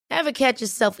Ever catch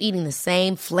yourself eating the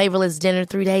same flavorless dinner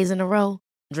 3 days in a row?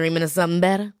 Dreaming of something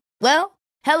better? Well,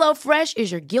 HelloFresh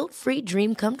is your guilt-free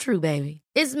dream come true, baby.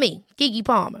 It's me, Keke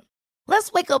Palmer.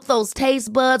 Let's wake up those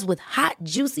taste buds with hot,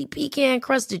 juicy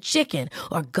pecan-crusted chicken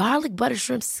or garlic butter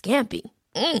shrimp scampi.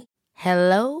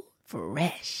 Hello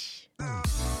Fresh.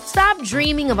 Stop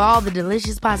dreaming of all the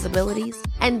delicious possibilities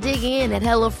and dig in at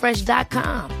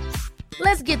HelloFresh.com.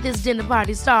 Let's get this dinner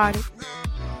party started.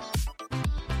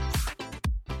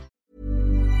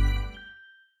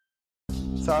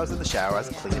 So I was in the shower, I was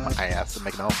cleaning my ass and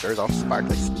making all sure all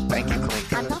sparkly, spanky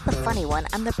clean. I'm not the funny one,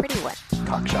 I'm the pretty one.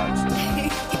 Cock shots.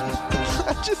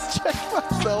 I just checked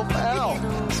myself out.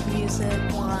 Candles, music,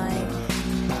 wine,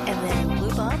 and then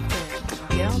lube up and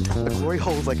get on top. The glory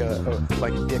hole's like a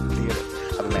dick theater.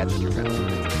 I've imagined your friend.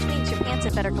 Which means your pants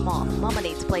had better come off. Mama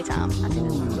needs playtime.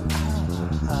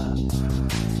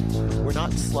 We're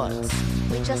not sluts.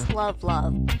 We just love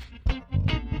love.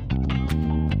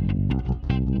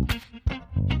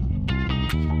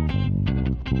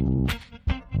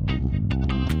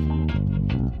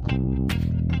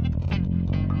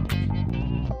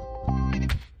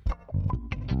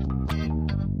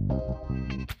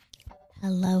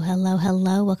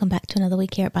 Hello. Welcome back to another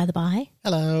week here at By the By.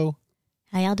 Hello.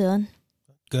 How y'all doing?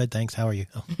 Good, thanks. How are you?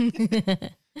 Oh.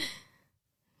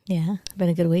 Yeah, been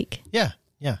a good week. Yeah,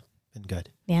 been good.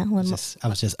 Yeah. I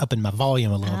was just upping my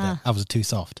volume a little bit. I was too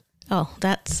soft. Oh,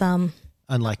 that's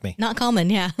unlike me. not common.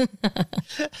 Yeah.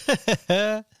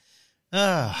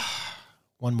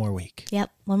 One more week.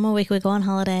 Yep. One more week. We go on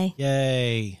holiday.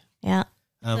 Yay. Yeah.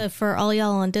 So for all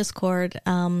y'all on Discord,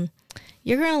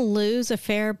 you're going to lose a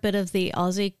fair bit of the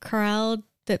Aussie crowd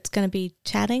that's going to be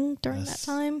chatting during that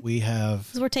time. We have...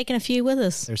 Because we're taking a few with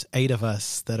us. There's 8 of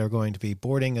us that are going to be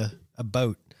boarding a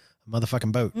boat, a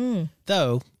motherfucking boat.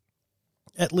 Though,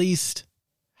 at least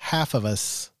half of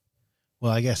us,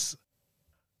 well, I guess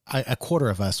a quarter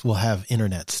of us will have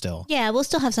internet still. Yeah, we'll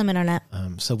still have some internet.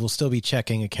 So we'll still be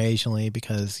checking occasionally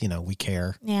because, we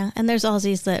care. Yeah, and there's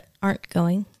Aussies that aren't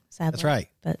going, sadly. That's right.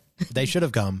 But they should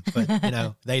have come, but,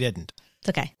 they didn't. It's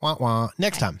okay. Wah, wah.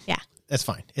 Next time. Yeah. That's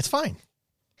fine. It's fine.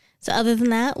 So other than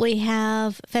that, we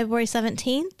have February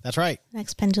 17th. That's right.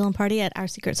 Next pendulum party at our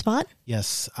secret spot.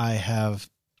 Yes, I have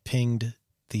pinged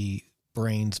the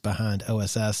brains behind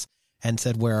OSS and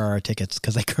said, where are our tickets?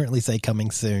 Because they currently say coming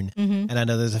soon. Mm-hmm. And I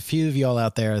know there's a few of y'all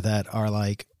out there that are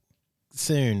like,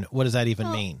 soon, what does that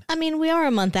even mean? I mean, we are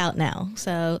a month out now,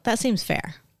 so that seems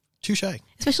fair. Touche.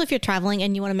 Especially if you're traveling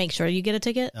and you want to make sure you get a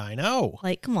ticket. I know.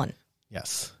 Like, come on.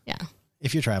 Yes. Yeah.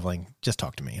 If you're traveling, just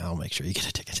talk to me. I'll make sure you get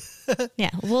a ticket.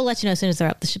 Yeah. We'll let you know as soon as they're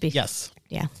up. This should be. Yes.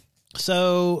 Yeah.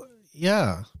 So,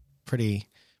 yeah, pretty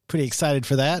excited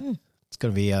for that. It's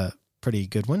going to be a pretty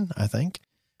good one, I think.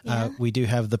 Yeah. We do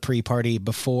have the pre-party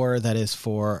before. That is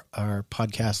for our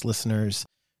podcast listeners.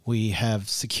 We have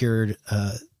secured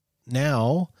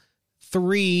now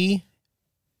 3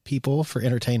 people for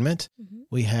entertainment. Mm-hmm.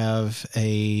 We have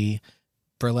a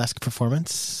burlesque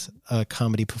performance, a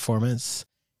comedy performance,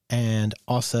 and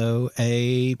also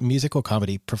a musical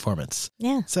comedy performance.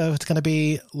 Yeah. So it's going to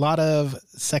be a lot of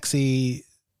sexy,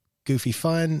 goofy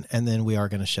fun. And then we are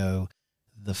going to show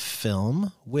the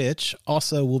film, which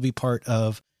also will be part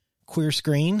of Queer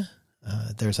Screen.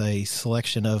 There's a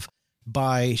selection of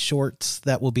bi shorts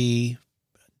that will be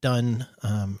done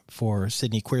for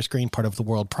Sydney Queer Screen, part of the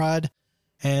World Pride.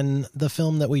 And the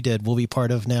film that we did will be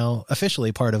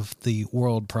officially part of the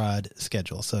World Pride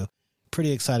schedule. So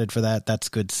pretty excited for that. That's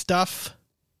good stuff.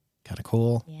 Kind of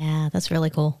cool. Yeah, that's really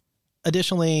cool.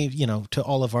 Additionally, to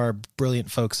all of our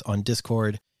brilliant folks on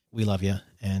Discord, we love you.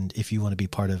 And if you want to be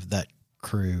part of that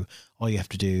crew, all you have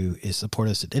to do is support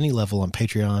us at any level on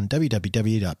Patreon,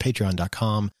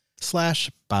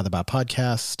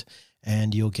 www.patreon.com/bythebypodcast.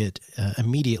 And you'll get,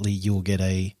 immediately you'll get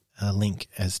a link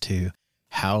as to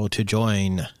how to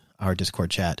join our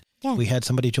Discord chat. Yeah. We had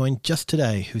somebody join just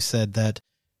today who said that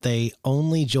they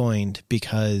only joined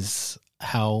because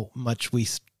how much we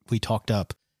talked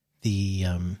up the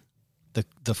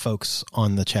folks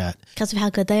on the chat. Because of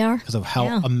how good they are? Because of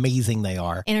how amazing they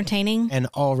are. Entertaining. And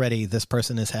already this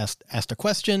person has asked a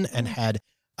question and had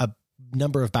a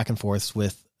number of back and forths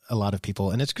with a lot of people.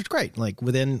 And it's great. Like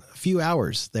within a few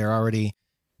hours, they're already,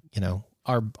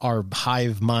 our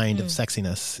hive mind of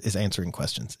sexiness is answering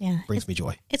questions. Yeah. Brings me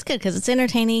joy. It's good because it's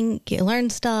entertaining. You learn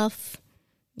stuff.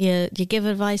 You give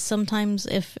advice sometimes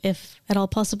if at all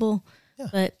possible. Yeah.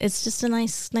 But it's just a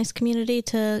nice community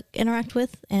to interact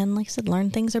with. And like I said, learn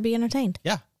things or be entertained.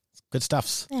 Yeah. Good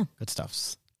stuffs. Yeah. Good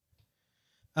stuffs.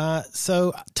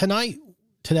 So tonight,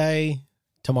 today,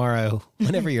 tomorrow,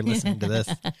 whenever you're listening to this,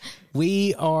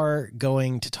 we are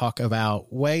going to talk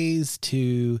about ways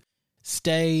to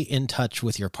stay in touch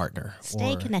with your partner.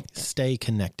 Stay connected. Stay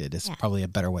connected is probably a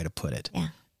better way to put it. Yeah.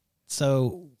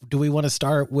 So do we want to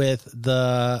start with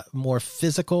the more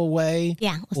physical way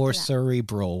or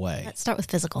cerebral way? Let's start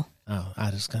with physical. Oh, I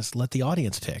was going to let the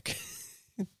audience pick.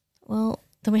 Well,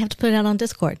 then we have to put it out on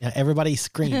Discord. Yeah, everybody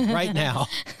scream right now.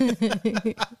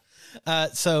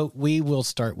 So we will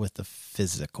start with the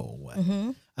physical way.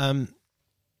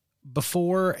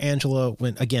 Before Angela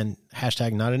went, again,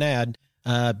 hashtag not an ad,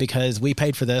 because we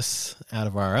paid for this out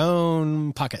of our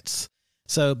own pockets.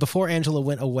 So before Angela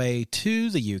went away to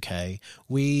the UK,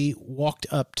 we walked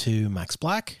up to Max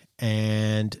Black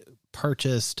and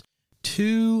purchased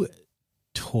 2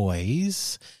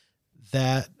 toys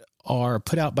that are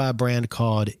put out by a brand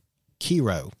called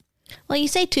Kiro. Well, you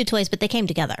say 2 toys, but they came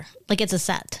together. Like it's a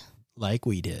set. Like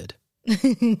we did.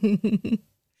 It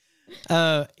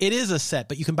is a set,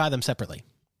 but you can buy them separately.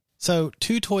 So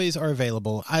 2 toys are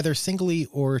available either singly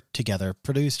or together,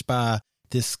 produced by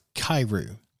this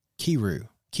Kiro.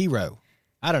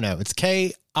 I don't know. It's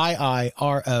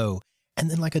Kiiro and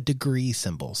then like a degree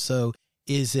symbol. So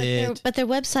is it... But their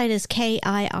website is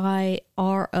KIIROO.com.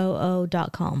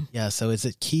 Yeah, so is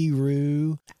it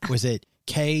Kiru or is it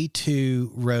K2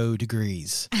 row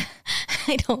degrees?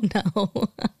 I don't know.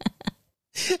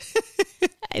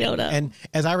 I don't know. And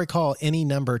as I recall, any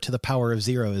number to the power of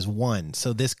 0 is 1.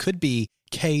 So this could be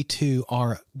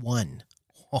K2R1.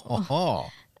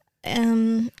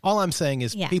 All I'm saying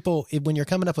is people, when you're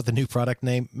coming up with a new product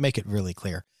name, make it really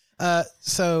clear.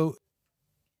 So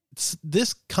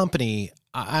this company,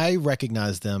 I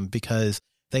recognize them because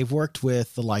they've worked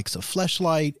with the likes of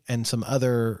Fleshlight and some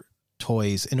other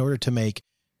toys in order to make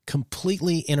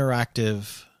completely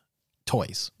interactive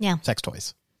toys. Yeah. Sex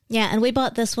toys. Yeah, and we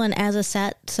bought this one as a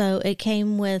set, so it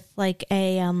came with like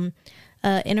a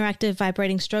interactive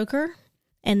vibrating stroker,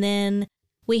 and then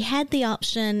we had the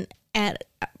option at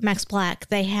Max Black.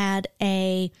 They had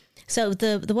so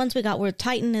the ones we got were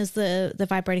Titan is the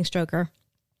vibrating stroker,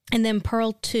 and then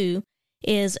Pearl 2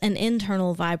 is an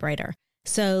internal vibrator.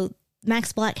 So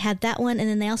Max Black had that one, and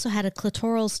then they also had a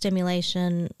clitoral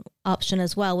stimulation option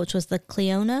as well, which was the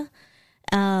Cleona.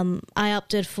 I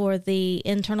opted for the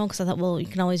internal because I thought, well, you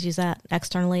can always use that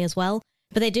externally as well.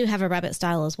 But they do have a rabbit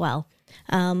style as well.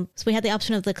 So we had the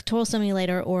option of the clitoral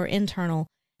stimulator or internal.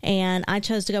 And I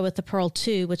chose to go with the Pearl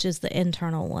 2, which is the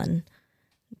internal one.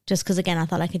 Just because, again, I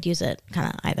thought I could use it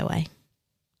kind of either way,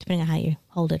 depending on how you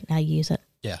hold it and how you use it.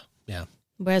 Yeah, yeah.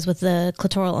 Whereas with the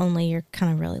clitoral only, you're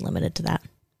kind of really limited to that.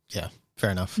 Yeah, fair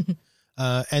enough.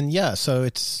 And yeah, so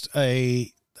it's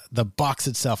the box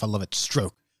itself, I love it.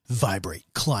 Stroke, vibrate,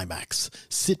 climax,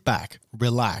 sit back,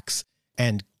 relax,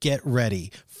 and get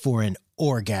ready for an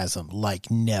orgasm like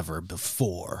never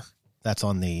before. That's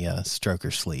on the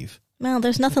stroker sleeve. Well,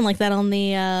 there's nothing like that on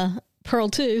the Pearl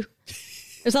 2.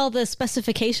 There's all the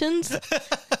specifications,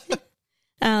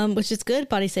 which is good.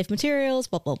 Body safe materials,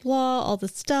 blah, blah, blah, all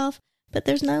this stuff. But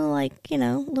there's no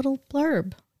little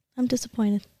blurb. I'm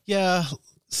disappointed. Yeah.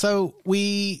 So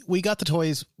we got the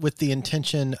toys with the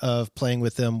intention of playing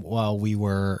with them while we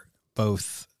were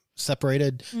both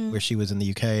separated, where she was in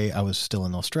the UK, I was still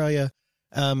in Australia.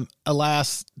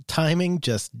 Alas, timing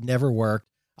just never worked.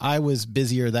 I was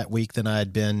busier that week than I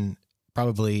had been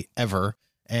probably ever,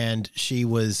 and she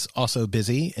was also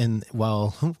busy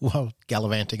while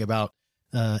gallivanting about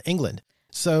England.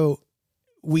 So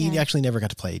we actually never got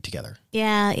to play together.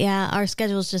 Yeah. Our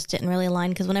schedules just didn't really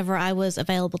align because whenever I was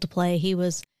available to play, he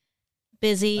was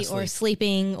busy or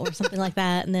sleeping or something like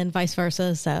that, and then vice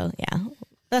versa. So, yeah,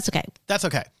 that's okay. That's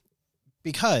okay.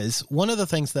 Because one of the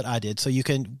things that I did, so you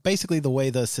can basically the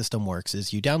way the system works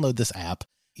is you download this app,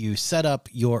 you set up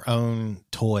your own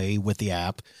toy with the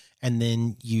app, and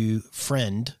then you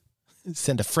send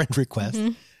a friend request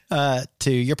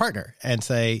to your partner and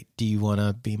say, do you want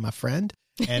to be my friend?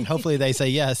 And hopefully they say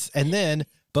yes. And then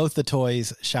both the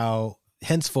toys shall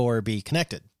henceforth be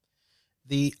connected.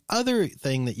 The other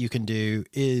thing that you can do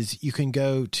is you can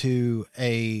go to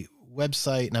a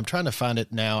website, and I'm trying to find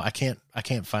it now. I can't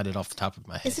find it off the top of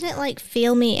my head. Isn't it like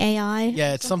Feel Me AI?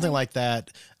 Yeah, it's something like that.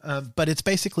 But it's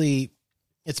basically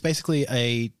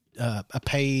a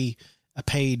paid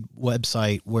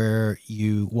website where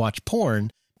you watch porn.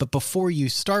 But before you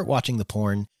start watching the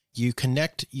porn, you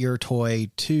connect your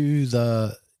toy to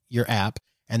your app,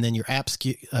 and then your app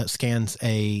scans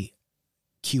a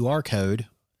QR code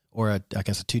or I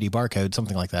guess a 2D barcode,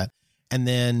 something like that. And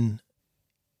then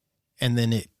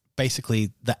it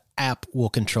basically the app will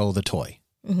control the toy.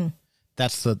 Mm-hmm.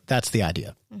 That's the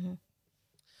idea.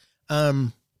 Mm-hmm.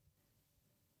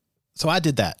 So I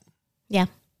did that. Yeah.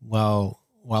 While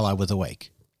I was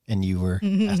awake and you were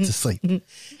asked to sleep.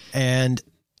 And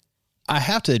I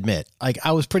have to admit, like,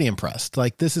 I was pretty impressed.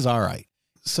 Like, this is all right.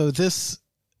 So this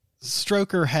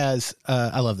stroker has,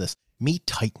 I love this. Meet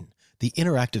Titan, the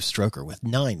interactive stroker with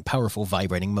 9 powerful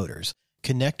vibrating motors.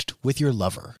 Connect with your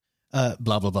lover. Blah,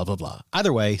 blah, blah, blah, blah.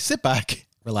 Either way, sit back,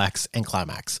 relax, and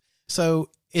climax. So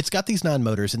it's got these 9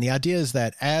 motors, and the idea is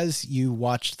that as you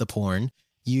watch the porn,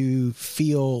 you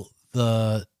feel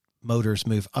the motors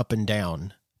move up and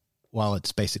down while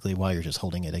you're just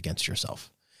holding it against yourself.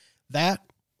 That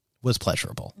was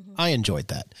pleasurable. Mm-hmm. I enjoyed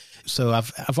that. So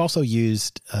I've also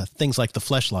used things like the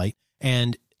Fleshlight,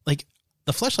 and like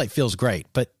the Fleshlight feels great,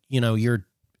 but you know,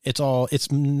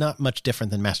 it's not much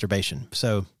different than masturbation.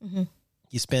 So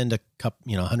you spend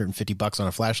 $150 on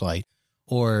a flashlight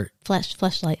or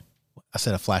flashlight. I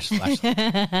said a flashlight.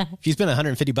 If you spend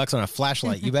 $150 on a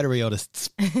flashlight, you better be able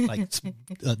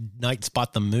to night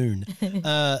spot the moon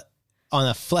on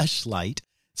a fleshlight.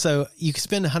 So you can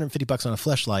spend $150 on a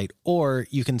fleshlight, or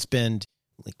you can spend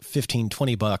like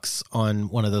 $15-$20 on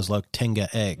one of those like Tenga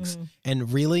eggs,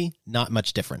 and really not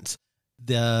much difference.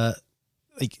 The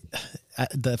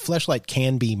fleshlight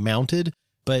can be mounted,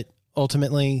 but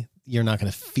ultimately you're not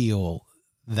going to feel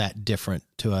that different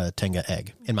to a Tenga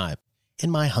egg, in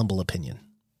my humble opinion.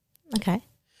 Okay.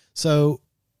 So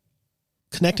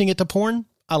connecting it to porn,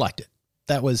 I liked it.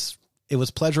 It was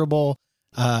pleasurable.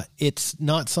 It's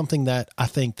not something that I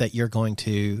think that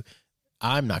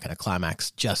I'm not going to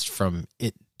climax just from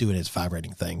it doing its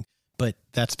vibrating thing, but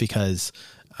that's because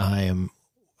I am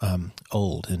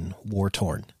old and war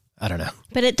torn. I don't know.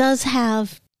 But it does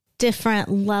have different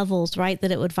levels, right?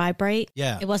 That it would vibrate.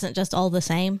 Yeah. It wasn't just all the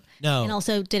same. No. And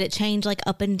also, did it change like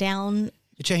up and down?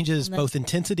 It changes both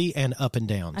intensity and up and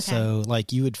down. Okay. So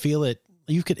like you would feel it,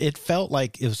 it felt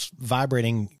like it was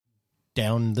vibrating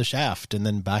down the shaft and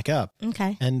then back up.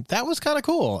 Okay. And that was kind of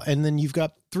cool. And then you've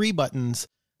got 3 buttons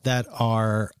that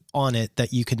are on it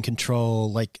that you can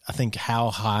control, like I think how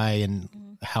high and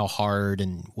how hard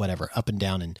and whatever, up and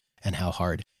down and how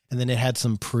hard. And then it had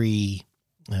some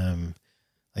pre-done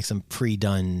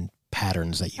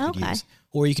patterns that you could use.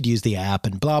 Or you could use the app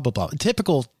and blah, blah, blah.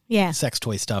 Typical sex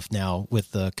toy stuff now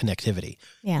with the connectivity.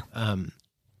 Yeah.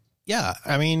 Yeah.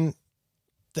 I mean,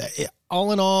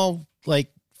 all in all,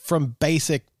 like from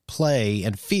basic play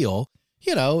and feel,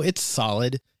 it's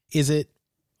solid. Is it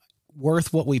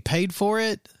worth what we paid for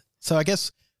it? So I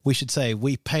guess we should say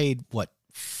we paid what,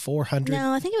 $400?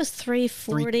 No, I think it was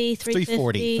 $340,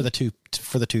 $350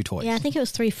 for the two toys. Yeah, I think it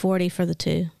was $340 for the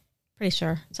 2. Pretty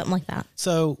sure, something like that.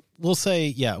 So we'll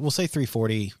say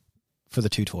 $340 for the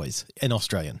 2 toys in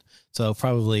Australian. So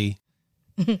probably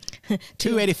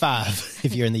 $285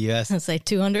 if you're in the US. I'll say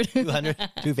 $200,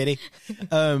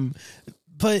 $250.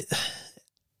 But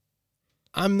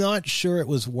I'm not sure it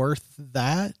was worth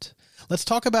that. Let's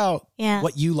talk about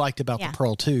what you liked about the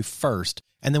Pearl 2 first,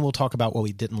 and then we'll talk about what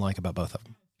we didn't like about both of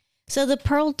them. So the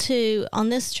Pearl 2, on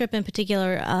this trip in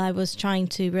particular, I was trying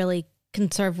to really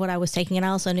conserve what I was taking, and I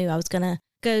also knew I was going to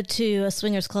go to a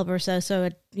swingers club or so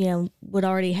it, would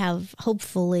already have, I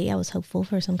was hopeful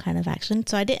for some kind of action.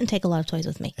 So I didn't take a lot of toys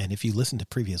with me. And if you listen to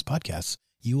previous podcasts,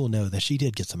 you will know that she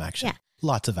did get some action. Yeah.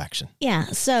 Lots of action. Yeah.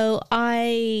 So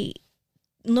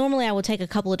normally I would take a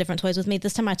couple of different toys with me.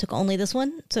 This time I took only this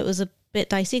one. So it was a bit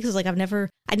dicey because I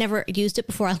never used it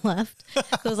before I left. So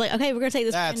I was like, okay, we're going to take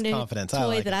this brand new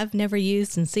toy that I've never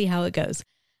used and see how it goes.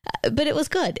 But it was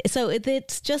good. So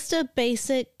it's just a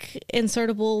basic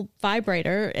insertable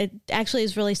vibrator. It actually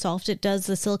is really soft.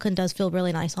 The silicone does feel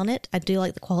really nice on it. I do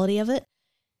like the quality of it.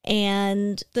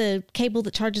 And the cable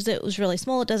that charges it was really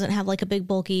small. It doesn't have like a big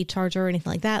bulky charger or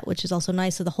anything like that, which is also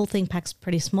nice. So the whole thing packs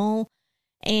pretty small.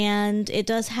 And it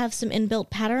does have some inbuilt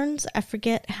patterns. I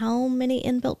forget how many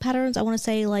inbuilt patterns. I want to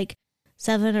say like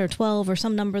 7 or 12 or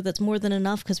some number that's more than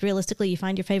enough, because realistically you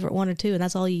find your favorite 1 or 2 and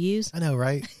that's all you use. I know,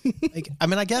 right?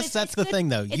 I guess that's the thing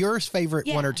though. Your favorite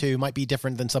 1 or 2 might be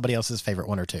different than somebody else's favorite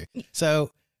 1 or 2.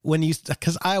 So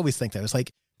because I always think that it's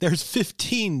like there's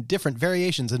 15 different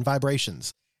variations and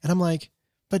vibrations. And I'm like,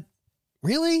 but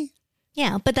really?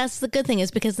 Yeah, but that's the good thing, is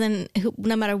because then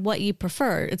no matter what you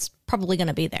prefer, it's probably going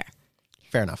to be there.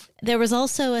 Fair enough. There was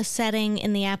also a setting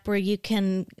in the app where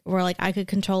I could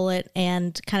control it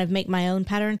and kind of make my own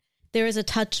pattern. There is a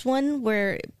touch one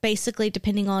where basically,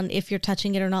 depending on if you're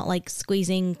touching it or not, like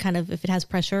squeezing, kind of if it has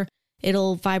pressure,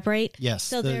 it'll vibrate. Yes.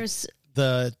 So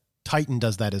the Titan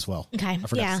does that as well. Okay. I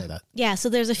forgot to say that. Yeah. So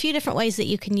there's a few different ways that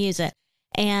you can use it.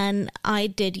 And I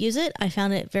did use it. I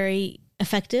found it very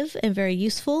effective and very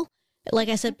useful. Like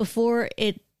I said before,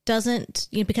 it doesn't,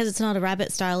 because it's not a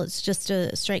rabbit style, it's just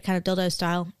a straight kind of dildo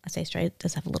style. I say straight, it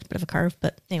does have a little bit of a curve,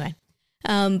 but anyway.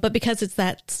 But because it's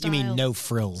that style. You mean no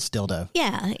frills dildo?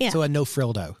 Yeah, yeah. So a no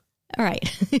frildo. All right.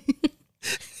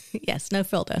 Yes, no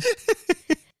dildo.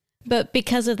 But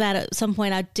because of that, at some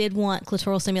point I did want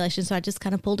clitoral stimulation, so I just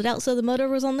kind of pulled it out so the motor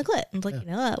was on the clit. I was like,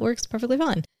 that works perfectly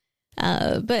fine.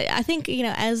 But I think,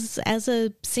 as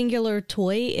a singular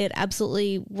toy, it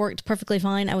absolutely worked perfectly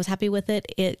fine. I was happy with it.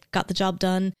 It got the job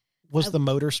done. Was the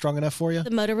motor strong enough for you? The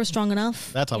motor was strong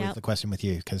enough. That's always the question with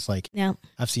you, because yeah.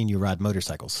 I've seen you ride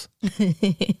motorcycles.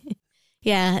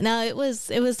 Yeah, no, it was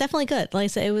definitely good. Like I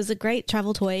said, it was a great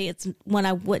travel toy. It's one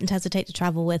I wouldn't hesitate to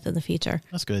travel with in the future.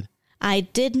 That's good. I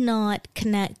did not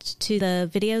connect to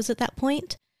the videos at that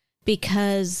point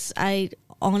because I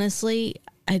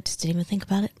just didn't even think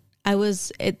about it. I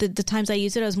was, at the times I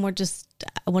used it, I was more just,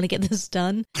 I want to get this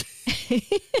done.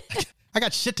 I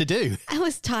got shit to do. I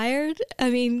was tired. I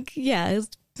mean, yeah, it was,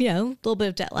 a little bit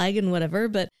of jet lag and whatever,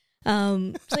 but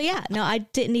so yeah, no, I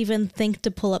didn't even think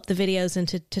to pull up the videos and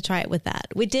to try it with that.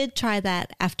 We did try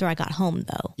that after I got home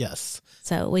though. Yes.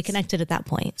 So we connected at that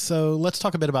point. So let's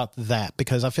talk a bit about that,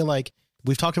 because I feel like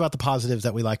we've talked about the positives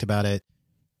that we liked about it.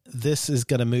 This is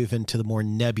going to move into the more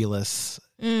nebulous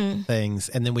things,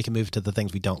 and then we can move to the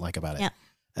things we don't like about it.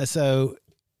 Yeah. So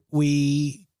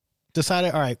we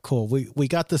decided, all right, cool. We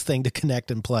got this thing to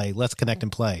connect and play. Let's connect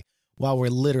and play while we're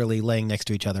literally laying next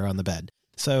to each other on the bed.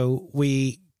 So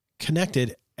we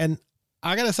connected, and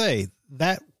I gotta say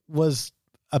that was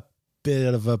a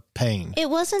bit of a pain. It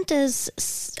wasn't as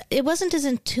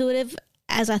intuitive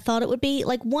as I thought it would be.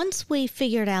 Like once we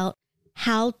figured out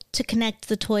how to connect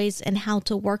the toys and how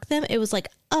to work them, it was like,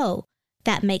 oh,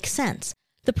 that makes sense.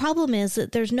 The problem is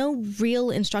that there's no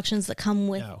real instructions that come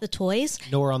with the toys,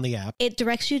 nor on the app. It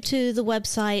directs you to the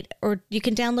website, or you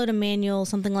can download a manual,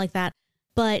 something like that.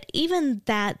 But even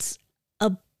that's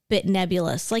a bit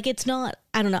nebulous. Like it's not,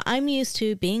 I don't know. I'm used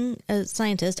to being a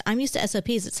scientist. I'm used to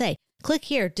SOPs that say, click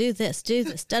here, do this, da,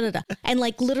 da, da. And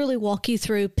like literally walk you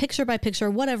through picture by picture,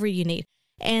 whatever you need.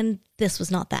 And this was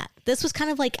not that. This was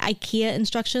kind of like IKEA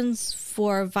instructions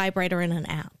for a vibrator in an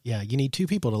app. Yeah, you need two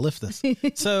people to lift this.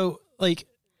 So like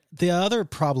the other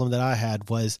problem that I had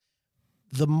was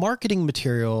the marketing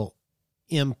material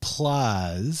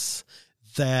implies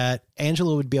that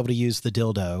Angela would be able to use the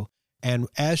dildo. And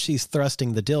as she's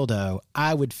thrusting the dildo,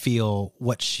 I would feel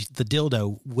what the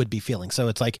dildo would be feeling. So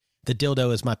it's like the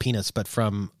dildo is my penis, but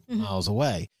from miles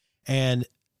away. And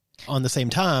on the same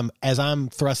time, as I'm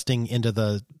thrusting into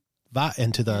the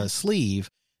sleeve,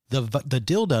 the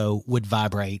dildo would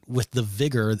vibrate with the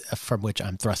vigor from which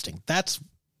I'm thrusting. That's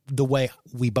the way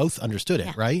we both understood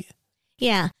it, right?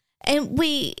 Yeah. And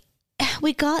we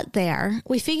got there.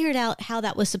 We figured out how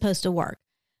that was supposed to work.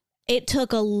 It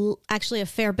took actually a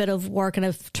fair bit of work and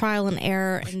of trial and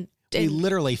error. And we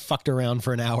literally fucked around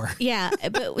for an hour. Yeah.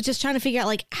 But just trying to figure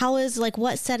out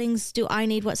what settings do I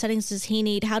need? What settings does he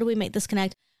need? How do we make this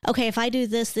connect? Okay, if I do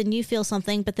this, then you feel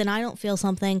something, but then I don't feel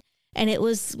something. And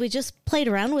we just played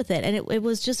around with it, and it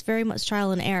was just very much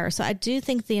trial and error. So I do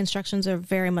think the instructions are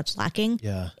very much lacking.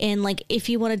 Yeah. And if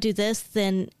you want to do this,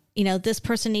 then, this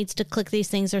person needs to click these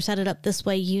things or set it up this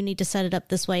way. You need to set it up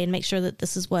this way and make sure that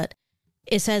this is what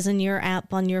it says in your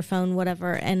app, on your phone,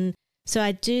 whatever. And so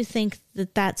I do think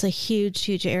that that's a huge,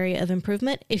 huge area of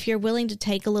improvement. If you're willing to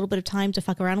take a little bit of time to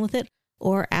fuck around with it,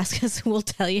 or ask us, we'll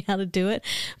tell you how to do it.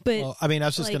 But I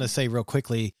was just going to say real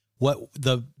quickly, what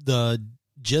the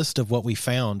gist of what we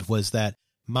found was that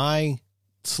my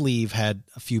sleeve had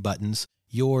a few buttons.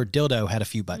 Your dildo had a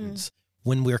few buttons.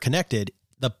 When we're connected,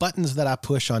 the buttons that I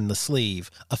push on the sleeve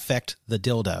affect the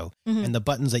dildo, and the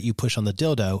buttons that you push on the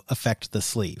dildo affect the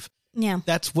sleeve. Yeah.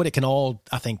 That's what it can all,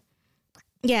 I think,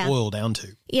 boil down to.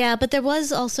 Yeah, but there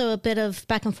was also a bit of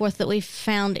back and forth that we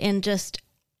found in just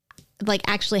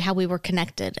actually how we were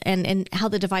connected and how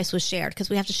the device was shared, because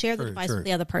we have to share the device with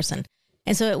the other person.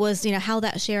 And so it was, how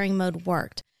that sharing mode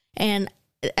worked. And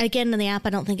again, in the app, I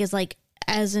don't think is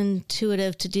as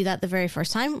intuitive to do that the very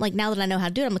first time. Now that I know how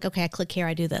to do it, I'm like, okay, I click here,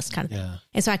 I do this kind of thing.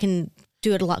 And so I can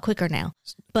do it a lot quicker now.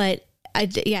 But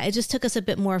it just took us a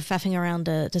bit more faffing around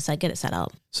to get it set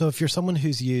up. So if you're someone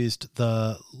who's used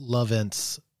the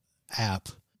Lovense app,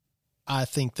 I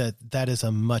think that is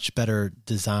a much better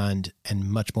designed and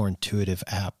much more intuitive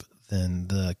app than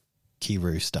the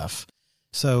Kiiroo stuff.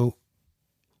 So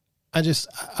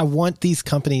I want these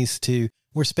companies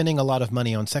we're spending a lot of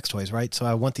money on sex toys, right? So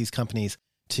I want these companies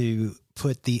to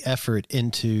put the effort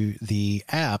into the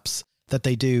apps that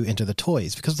they do into the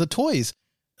toys, because the toys,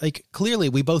 clearly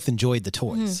we both enjoyed the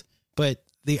toys, but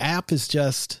the app is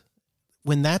just,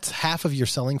 when that's half of your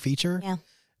selling feature,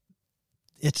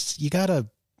 you gotta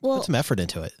put some effort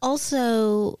into it.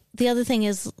 Also, the other thing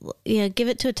is, give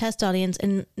it to a test audience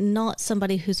and not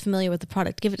somebody who's familiar with the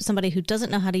product. Give it to somebody who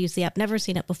doesn't know how to use the app, never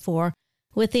seen it before,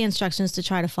 with the instructions to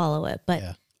try to follow it.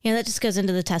 But Yeah, that just goes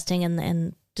into the testing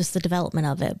and just the development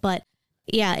of it. But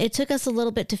yeah, it took us a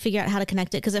little bit to figure out how to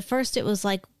connect it, because at first it was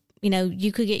like,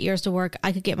 you could get yours to work,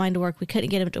 I could get mine to work. We couldn't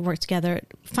get them to work together.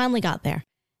 It finally got there.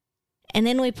 And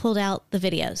then we pulled out the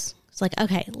videos. It's like,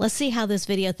 okay, let's see how this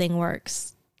video thing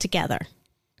works together.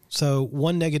 So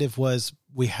one negative was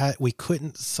we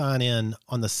couldn't sign in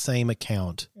on the same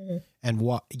account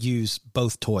and use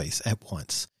both toys at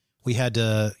once. We had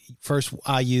to, first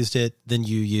I used it, then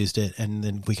you used it, and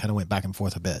then we kind of went back and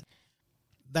forth a bit.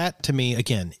 That, to me,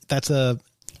 again, I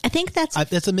think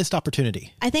that's a missed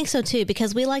opportunity. I think so too,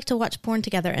 because we like to watch porn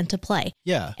together and to play.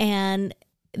 Yeah. And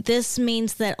this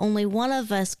means that only one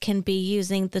of us can be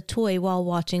using the toy while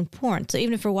watching porn. So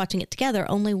even if we're watching it together,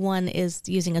 only one is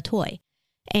using a toy.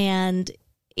 And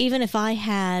even if I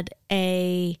had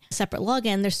a separate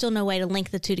login, there's still no way to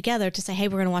link the two together to say, hey,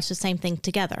 we're going to watch the same thing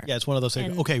together. Yeah, it's one of those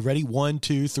things. Okay, ready? 1,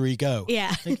 2, 3, go.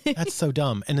 Yeah. That's so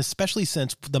dumb. And especially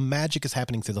since the magic is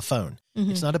happening through the phone.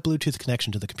 Mm-hmm. It's not a Bluetooth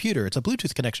connection to the computer. It's a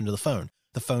Bluetooth connection to the phone.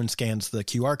 The phone scans the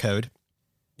QR code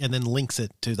and then links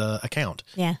it to the account.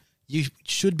 Yeah. You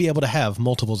should be able to have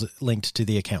multiples linked to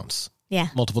the accounts. Yeah.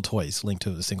 Multiple toys linked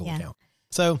to a single account.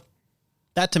 So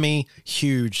that, to me,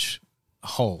 huge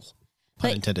hole.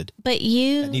 Pun intended. But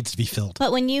that needs to be filled.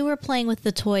 But when you were playing with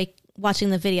the toy, watching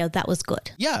the video, that was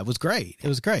good. Yeah, it was great. It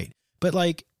was great. But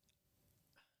like,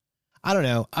 I don't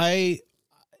know. I'm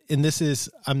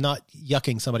not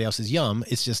yucking somebody else's yum.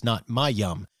 It's just not my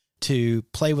yum to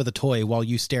play with a toy while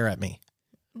you stare at me.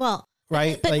 Well,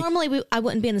 right. But normally I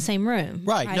wouldn't be in the same room.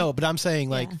 Right. No, but I'm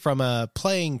saying from a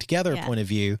playing together point of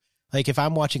view, like if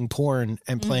I'm watching porn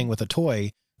and playing with a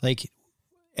toy, like,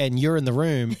 and you're in the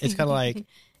room, it's kind of like,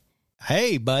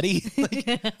 hey, buddy. Like,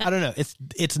 I don't know.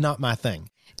 It's not my thing.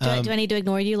 Do I need to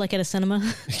ignore you like at a cinema?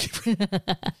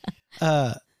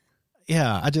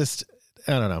 Yeah, I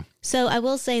don't know. So I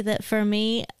will say that for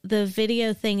me, the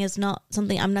video thing is not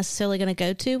something I'm necessarily going to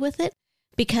go to with it,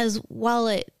 because while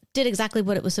it did exactly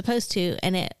what it was supposed to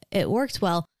and it worked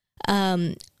well,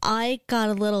 I got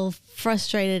a little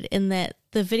frustrated in that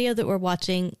the video that we're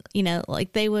watching,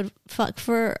 like they would fuck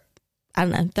for, I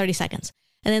don't know, 30 seconds.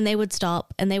 And then they would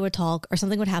stop and they would talk or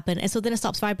something would happen. And so then it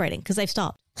stops vibrating because they've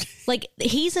stopped. Like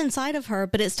he's inside of her,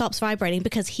 but it stops vibrating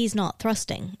because he's not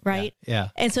thrusting, right? Yeah.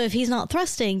 And so if he's not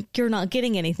thrusting, you're not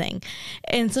getting anything.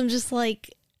 And so I'm just like,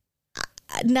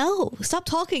 no, stop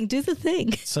talking, do the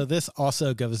thing. So this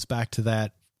also goes back to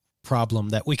that problem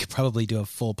that we could probably do a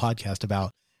full podcast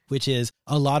about, which is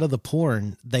a lot of the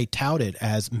porn, they tout it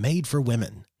as made for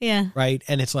women. Yeah. Right.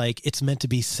 And it's like, it's meant to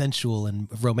be sensual and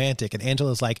romantic. And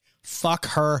Angela's like, fuck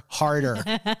her harder.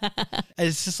 And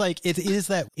it's just like, it is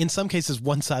that in some cases,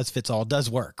 one size fits all does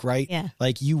work. Right. Yeah.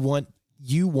 Like you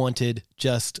wanted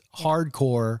just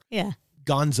hardcore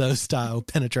gonzo style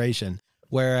penetration.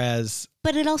 Whereas.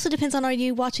 But it also depends on, are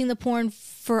you watching the porn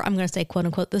for, I'm going to say, quote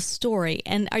unquote, the story?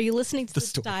 And are you listening to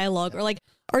the dialogue? Or like,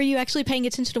 are you actually paying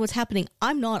attention to what's happening?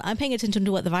 I'm not. I'm paying attention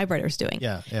to what the vibrator is doing.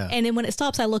 Yeah, yeah. And then when it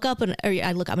stops, I look up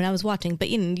I was watching, but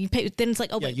then it's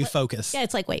like, oh, yeah, wait, you focus. Yeah,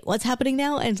 it's like, wait, what's happening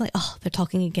now? And it's like, oh, they're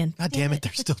talking again. God damn it,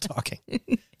 they're still talking.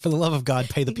 For the love of God,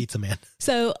 pay the pizza man.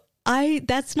 So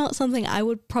that's not something I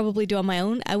would probably do on my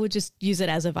own. I would just use it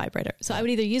as a vibrator. So I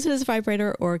would either use it as a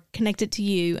vibrator or connect it to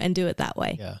you and do it that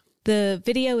way. Yeah. The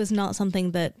video is not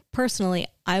something that personally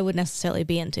I would necessarily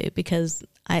be into, because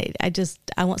I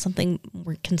want something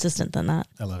more consistent than that.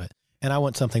 I love it. And I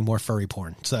want something more furry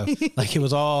porn. So like it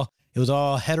was all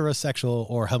heterosexual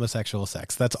or homosexual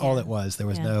sex. That's all it was. There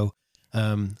was no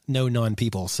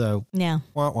non-people. So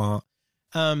wah,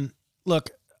 wah. Look,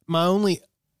 my only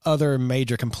other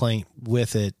major complaint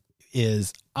with it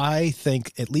is I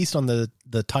think, at least on the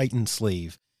Titan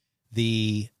sleeve,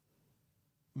 the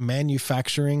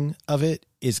manufacturing of it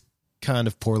is kind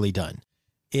of poorly done.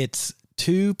 It's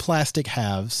two plastic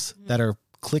halves that are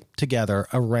clipped together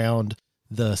around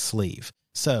the sleeve.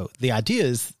 So the idea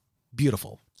is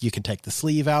beautiful. You can take the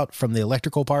sleeve out from the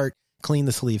electrical part, clean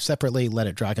the sleeve separately, let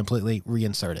it dry completely,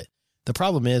 reinsert it. The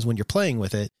problem is when you're playing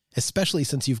with it, especially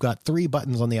since you've got 3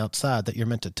 buttons on the outside that you're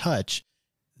meant to touch,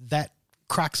 that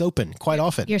cracks open quite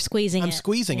often. You're squeezing I'm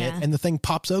squeezing it and the thing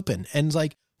pops open. And it's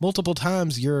like multiple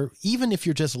times even if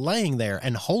you're just laying there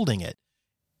and holding it,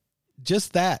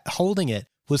 just that holding it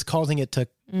was causing it to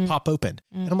pop open.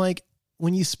 And I'm like,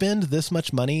 when you spend this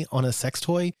much money on a sex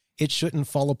toy, it shouldn't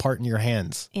fall apart in your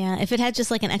hands. Yeah. If it had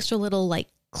just like an extra little like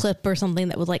clip or something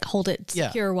that would like hold it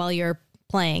secure while you're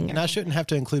playing. And I shouldn't have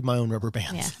to include my own rubber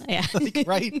bands. Yeah. Like,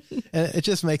 right? And it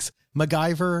just makes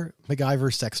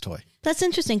MacGyver sex toy. That's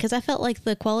interesting, because I felt like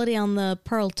the quality on the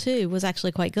Pearl 2 was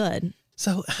actually quite good.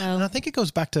 So and I think it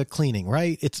goes back to cleaning,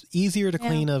 right? It's easier to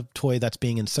clean a toy that's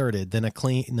being inserted than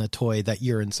clean a toy that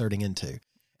you're inserting into.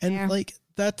 And like,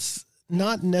 that's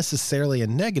not necessarily a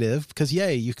negative because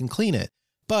you can clean it.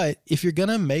 But if you're going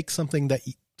to make something that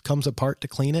comes apart to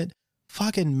clean it,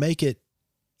 fucking make it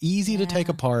easy to take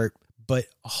apart, but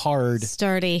hard.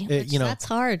 Sturdy. That's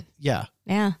hard. Yeah.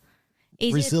 Yeah.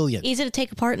 Resilient. Easy to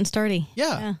take apart and sturdy.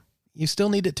 Yeah. You still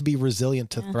need it to be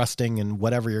resilient to thrusting and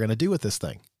whatever you're going to do with this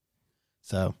thing.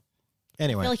 So,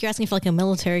 anyway. I feel like you're asking for like a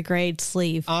military grade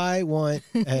sleeve. I want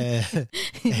a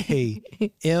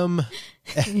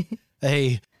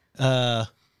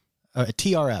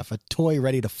TRF, a toy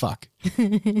ready to fuck.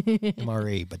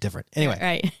 MRE, but different. Anyway.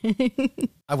 Right.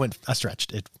 I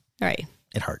stretched it. Right.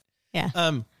 It hurt. Yeah.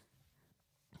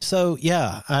 So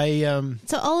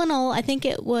so all in all, I think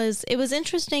it was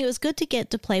interesting. It was good to get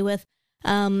to play with.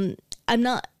 I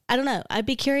don't know. I'd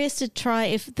be curious to try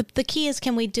if the key is,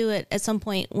 can we do it at some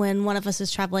point when one of us is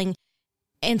traveling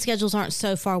and schedules aren't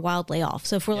so far wildly off?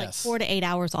 So if we're like 4 to 8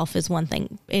 hours off is one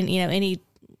thing, and any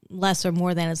less or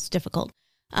more than is difficult.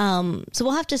 So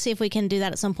we'll have to see if we can do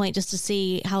that at some point just to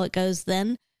see how it goes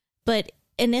then. But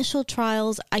initial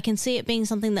trials, I can see it being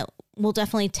something that we'll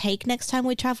definitely take next time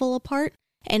we travel apart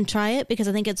and try it, because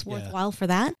I think it's worthwhile for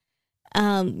that.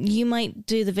 You might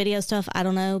do the video stuff. I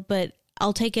don't know, but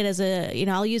I'll take it as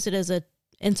I'll use it as a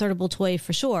insertable toy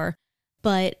for sure.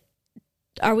 But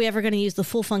are we ever going to use the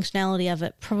full functionality of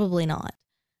it? Probably not.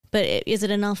 But is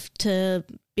it enough to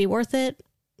be worth it?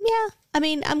 Yeah. I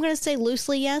mean, I'm going to say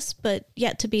loosely yes, but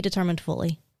yet to be determined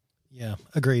fully. Yeah,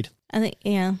 agreed. I think,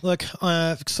 yeah. Look,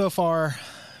 so far,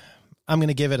 I'm going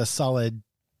to give it a solid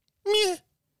meh.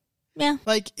 Yeah.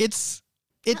 Like,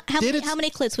 how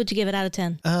many clits would you give it out of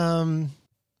 10?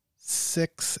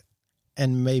 6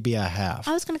 and maybe a half.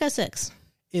 I was going to go 6.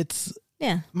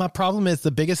 My problem is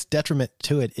the biggest detriment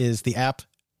to it is the app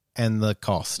and the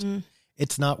cost.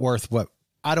 It's not worth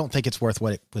I don't think it's worth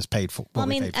what it was paid for. Well, I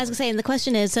mean, as I say, and the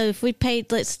question is, so if we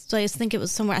paid, I think it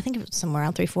was somewhere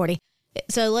around $340.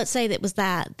 So let's say that was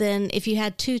that. Then if you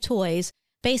had 2 toys,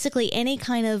 basically any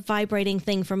kind of vibrating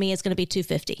thing for me is going to be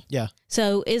 $250. Yeah.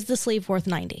 So is the sleeve worth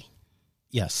 $90?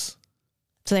 Yes.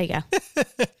 So there you go.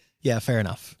 Yeah, fair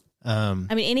enough. I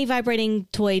mean, any vibrating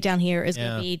toy down here is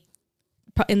going to be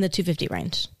in the $250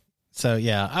 range. So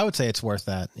yeah, I would say it's worth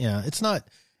that. Yeah, it's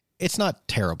not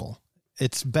terrible.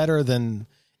 It is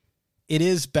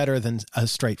better than a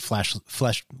straight flash.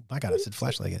 My God, I said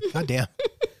flashlight again. God damn.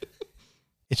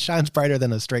 It shines brighter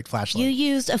than a straight flashlight. You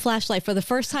used a flashlight for the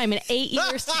first time in 8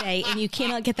 years today, and you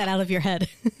cannot get that out of your head.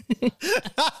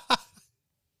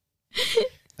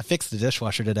 I fixed the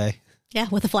dishwasher today. Yeah,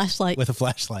 with a flashlight. With a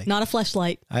flashlight. Not a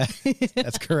flashlight.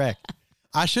 That's correct.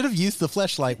 I should have used the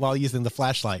flashlight while using the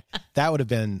flashlight. That would have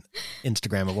been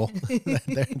Instagrammable.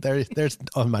 There's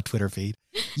on my Twitter feed.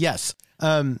 Yes.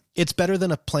 It's better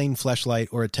than a plain flashlight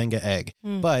or a Tenga egg,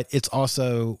 but it's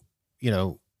also,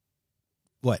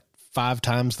 5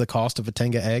 times the cost of a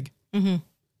Tenga egg? Mm-hmm.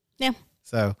 Yeah.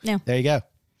 So there you go.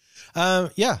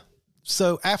 Yeah.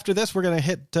 So after this, we're going to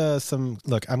hit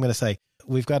look, I'm going to say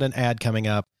we've got an ad coming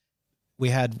up. We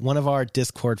had one of our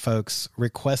Discord folks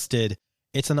requested,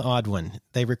 it's an odd one.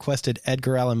 They requested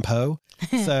Edgar Allan Poe.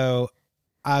 So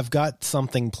I've got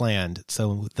something planned.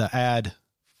 So the ad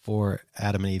for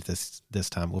Adam and Eve this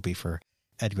time will be for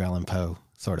Edgar Allan Poe,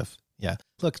 sort of. Yeah.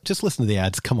 Look, just listen to the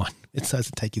ads. Come on. It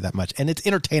doesn't take you that much. And it's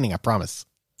entertaining, I promise.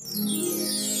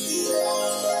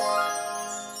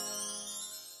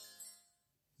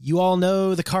 You all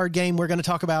know the card game we're going to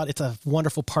talk about. It's a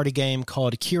wonderful party game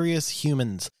called Curious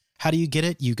Humans. How do you get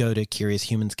it? You go to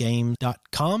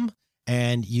CuriousHumansGame.com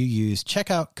and you use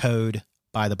checkout code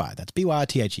BYTHEBY. That's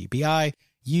BYTHEBI.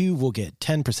 You will get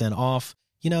 10% off.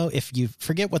 If you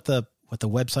forget what the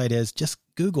website is, just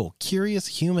Google Curious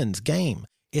Humans Game.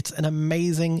 It's an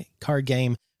amazing card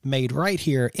game made right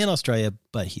here in Australia,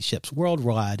 but he ships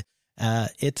worldwide.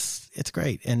 It's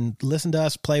great. And listen to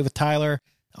us play with Tyler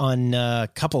on a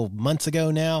couple months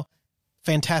ago now.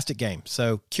 Fantastic game.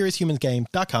 So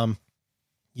CuriousHumansGame.com.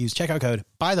 Use checkout code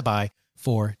BYTHEBY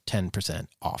for 10%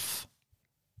 off.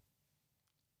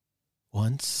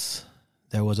 Once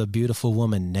there was a beautiful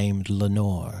woman named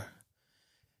Lenore.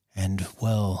 And,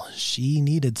 well, she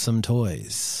needed some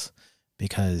toys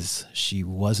because she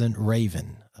wasn't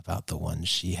raving about the ones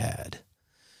she had.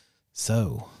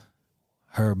 So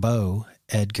her beau,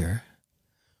 Edgar,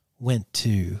 went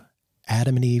to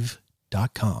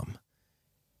adamandeve.com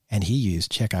and he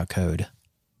used checkout code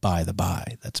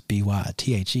BYTHEBY. That's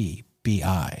BYTHEBI.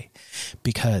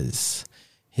 Because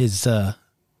his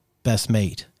best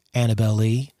mate, Annabelle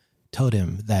Lee, told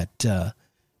him that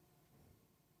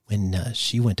when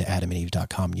she went to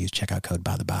adamandeve.com and used checkout code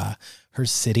by the by, her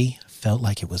city felt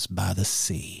like it was by the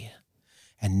sea.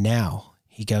 And now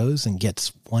he goes and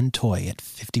gets one toy at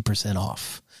 50%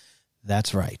 off.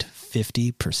 That's right,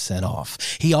 50% off.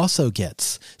 He also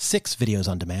gets 6 videos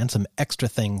on demand, some extra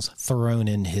things thrown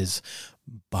in his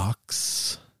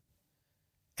box,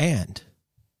 and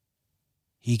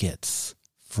he gets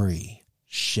free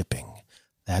shipping.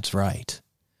 That's right.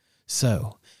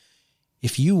 So,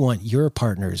 if you want your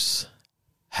partner's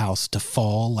house to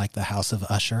fall like the house of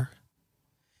Usher,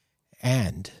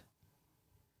 and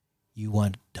you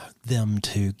want them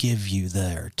to give you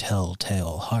their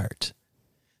telltale heart,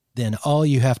 then all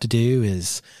you have to do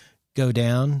is go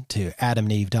down to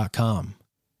adamandeve.com,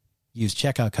 use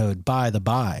checkout code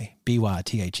BYTHEBI,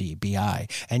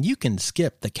 BYTHEBI, and you can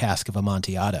skip the cask of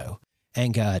Amontillado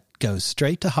and go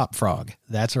straight to Hop Frog.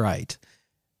 That's right.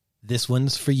 This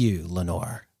one's for you,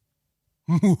 Lenore.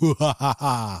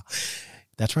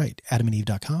 That's right.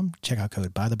 adamandeve.com, checkout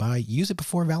code BYTHEBI. Use it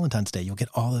before Valentine's Day. You'll get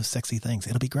all those sexy things.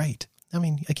 It'll be great. I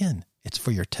mean, again, it's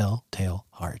for your telltale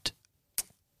heart.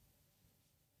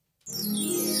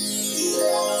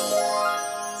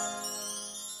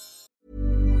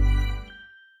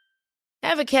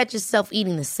 Ever catch yourself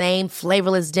eating the same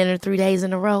flavorless dinner 3 days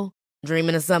in a row?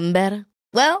 Dreaming of something better?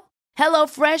 Well,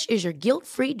 HelloFresh is your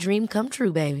guilt-free dream come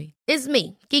true, baby. It's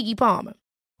me, Keke Palmer.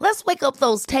 Let's wake up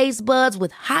those taste buds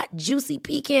with hot, juicy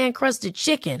pecan-crusted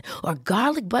chicken or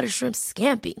garlic butter shrimp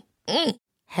scampi.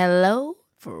 Hello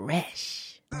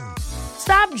Fresh.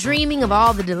 Stop dreaming of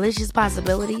all the delicious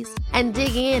possibilities and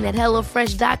dig in at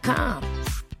HelloFresh.com.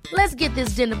 Let's get this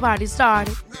dinner party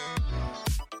started.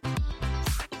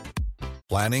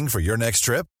 Planning for your next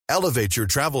trip? Elevate your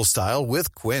travel style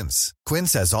with Quince.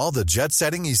 Quince has all the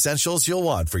jet-setting essentials you'll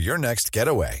want for your next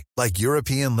getaway, like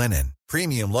European linen,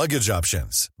 premium luggage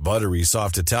options, buttery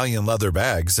soft Italian leather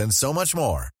bags, and so much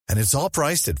more. And it's all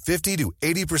priced at 50 to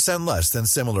 80% less than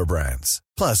similar brands.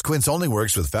 Plus, Quince only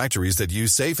works with factories that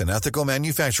use safe and ethical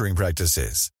manufacturing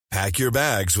practices. Pack your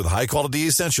bags with high-quality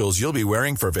essentials you'll be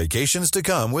wearing for vacations to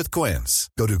come with Quince.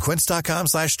 Go to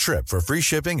quince.com/trip for free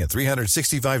shipping and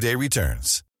 365-day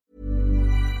returns.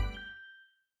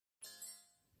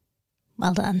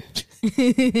 Well done.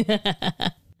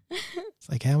 It's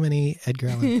like, how many Edgar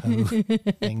Allan Poe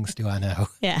things do I know?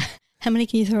 Yeah. How many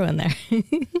can you throw in there?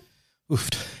 Oof.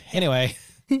 Anyway,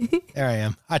 there I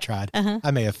am. I tried. I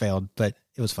may have failed, but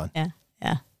it was fun. Yeah.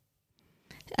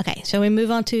 Okay, shall we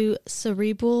move on to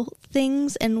cerebral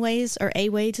things and ways, or a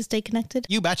way to stay connected?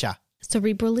 You betcha.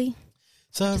 Cerebrally?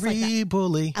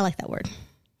 Cerebrally. I like that word.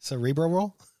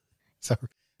 Cerebral?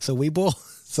 Cerebral?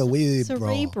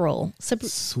 Cerebral.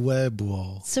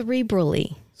 Cerebral.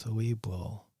 Cerebrally.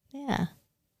 Cerebral. Yeah.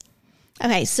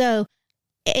 Okay, so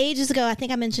ages ago, I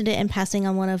think I mentioned it in passing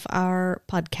on one of our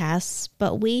podcasts,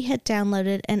 but we had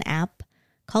downloaded an app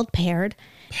called Paired.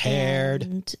 Paired.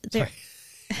 And sorry.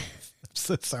 I'm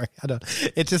so sorry. I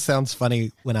don't. It just sounds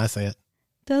funny when I say it.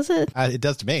 Does it? It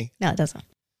does to me. No, it doesn't.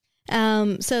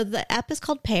 So the app is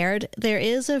called Paired. There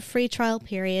is a free trial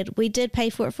period. We did pay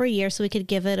for it for a year so we could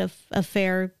give it a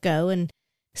fair go and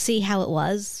see how it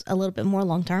was a little bit more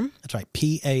long term. That's right.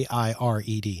 Paired,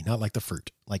 not like the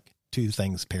fruit, like two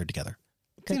things paired together.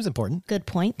 Seems important. Good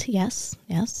point. Yes.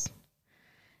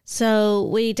 So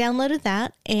we downloaded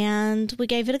that and we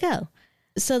gave it a go.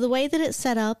 So the way that it's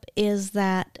set up is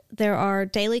that there are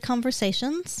daily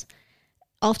conversations.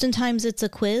 Oftentimes it's a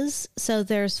quiz. So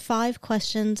there's 5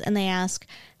 questions and they ask,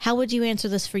 how would you answer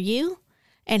this for you?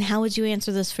 And how would you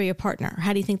answer this for your partner?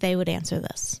 How do you think they would answer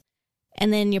this?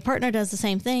 And then your partner does the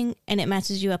same thing and it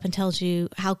matches you up and tells you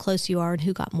how close you are and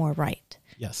who got more right.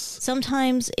 Yes.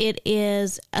 Sometimes it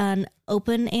is an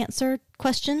open answer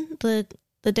question. The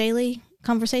daily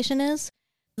conversation is.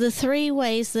 The 3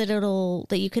 ways that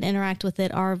you can interact with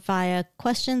it are via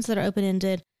questions that are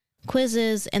open-ended,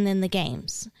 quizzes, and then the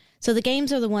games. So the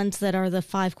games are the ones that are the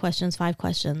 5 questions.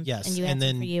 Yes, and you answer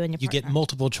then for you and your partner. You get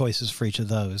multiple choices for each of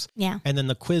those. Yeah. And then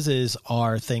the quizzes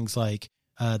are things like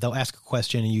they'll ask a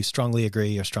question and you strongly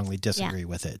agree or strongly disagree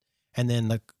with it. And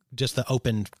then just the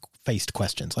open-faced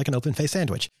questions, like an open-faced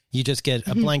sandwich. You just get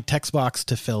a blank text box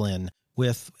to fill in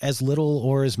with as little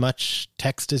or as much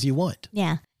text as you want.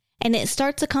 Yeah. And it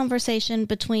starts a conversation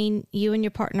between you and your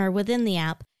partner within the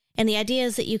app. And the idea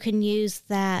is that you can use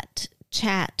that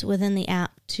chat within the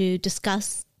app to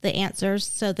discuss the answers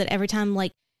so that every time,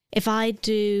 like if I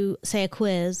do, say, a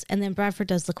quiz and then Bradford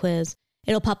does the quiz,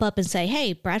 it'll pop up and say,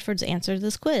 hey, Bradford's answered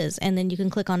this quiz. And then you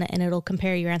can click on it and it'll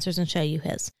compare your answers and show you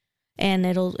his. And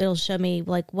it'll show me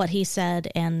like what he said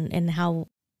and how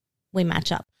we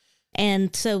match up.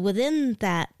 And so within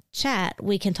that chat,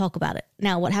 we can talk about it.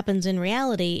 Now, what happens in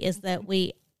reality is that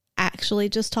we actually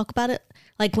just talk about it.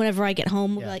 Like whenever I get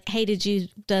home, we'll be like, hey, did you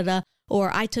da-da? Or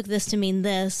I took this to mean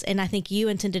this, and I think you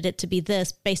intended it to be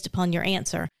this based upon your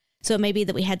answer. So it may be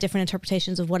that we had different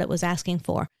interpretations of what it was asking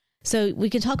for. So we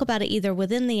can talk about it either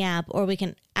within the app, or we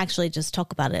can actually just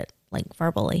talk about it like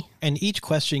verbally. And each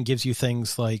question gives you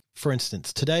things like, for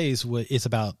instance, today's is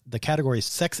about the categories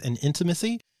sex and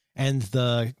intimacy, and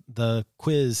the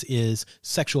quiz is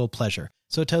sexual pleasure.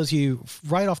 So it tells you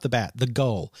right off the bat the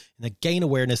goal, and the gain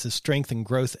awareness of strength and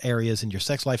growth areas in your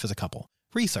sex life as a couple.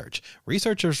 Research.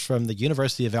 Researchers from the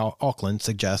University of Auckland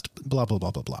suggest blah, blah,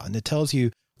 blah, blah, blah. And it tells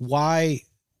you why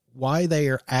they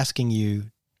are asking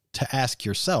you to ask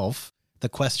yourself the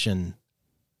question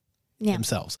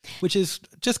themselves, which is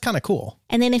just kind of cool.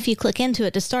 And then if you click into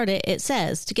it to start it, it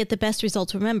says, to get the best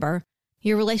results, remember,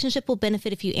 your relationship will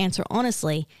benefit if you answer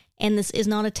honestly, and this is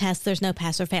not a test. There's no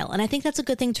pass or fail. And I think that's a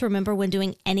good thing to remember when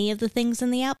doing any of the things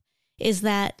in the app, is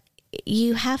that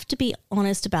you have to be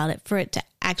honest about it for it to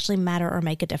actually matter or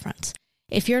make a difference.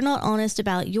 If you're not honest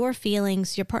about your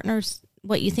feelings, your partner's,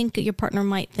 what you think your partner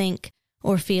might think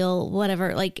or feel,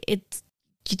 whatever, like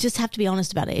you just have to be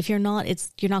honest about it. If you're not,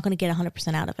 you're not going to get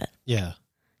 100% out of it. Yeah.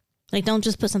 Like, don't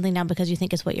just put something down because you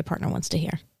think it's what your partner wants to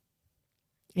hear.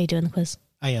 Are you doing the quiz?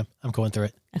 I am. I'm going through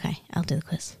it. Okay, I'll do the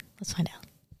quiz. Let's find out.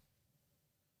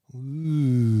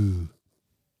 Ooh.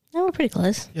 No, we're pretty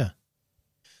close. Yeah.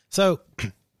 So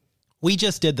we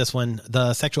just did this one,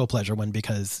 the sexual pleasure one,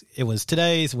 because it was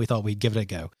today's and we thought we'd give it a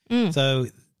go. So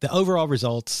the overall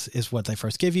results is what they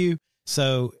first give you.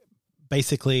 So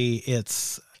basically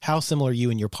it's how similar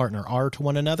you and your partner are to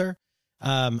one another.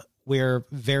 We're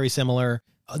very similar.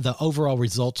 The overall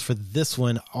results for this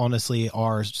one, honestly,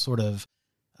 are sort of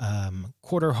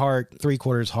quarter heart,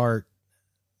 3/4 heart,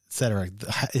 etc.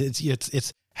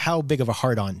 It's how big of a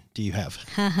heart on do you have?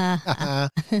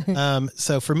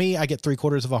 So for me, I get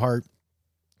 3/4 of a heart.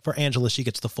 For Angela, she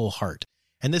gets the full heart.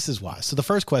 And this is why. So the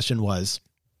first question was,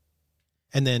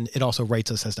 and then it also rates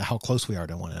us as to how close we are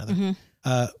to one another.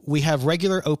 We have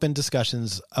regular open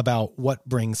discussions about what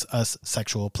brings us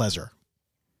sexual pleasure.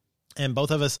 And both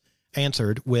of us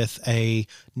answered with a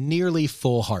nearly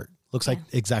full heart. Looks like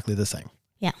exactly the same.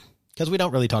 Yeah. Because we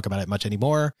don't really talk about it much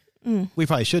anymore. We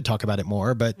probably should talk about it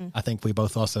more, but I think we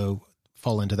both also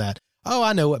fall into that, oh,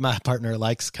 I know what my partner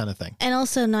likes kind of thing. And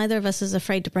also neither of us is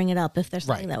afraid to bring it up if there's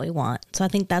something that we want. So I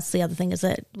think that's the other thing, is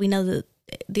that we know that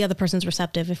the other person's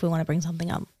receptive if we want to bring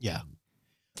something up. Yeah.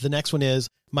 The next one is,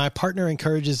 my partner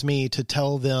encourages me to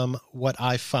tell them what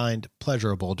I find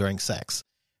pleasurable during sex.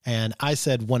 And I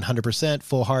said 100%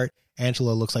 full heart.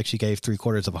 Angela looks like she gave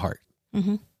 3/4 of a heart.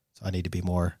 So I need to be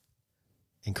more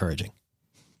encouraging.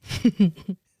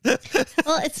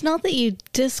 Well, it's not that you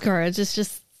discourage. It's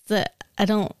just that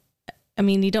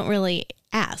you don't really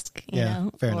ask, you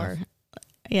know? Fair enough.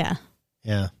 Yeah.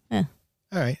 Yeah. All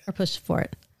right. Or push for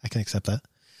it. I can accept that.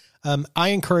 I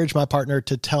encourage my partner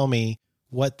to tell me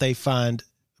what they find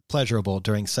pleasurable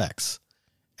during sex.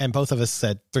 And both of us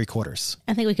said 3/4.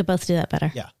 I think we could both do that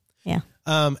better. Yeah. Yeah.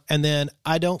 And then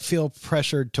I don't feel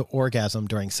pressured to orgasm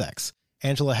during sex.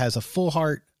 Angela has a full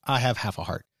heart. I have half a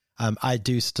heart. I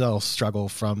do still struggle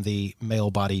from the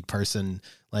male-bodied person,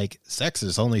 like, sex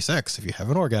is only sex if you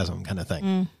have an orgasm kind of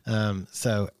thing.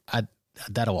 So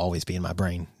that'll always be in my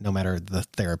brain, no matter the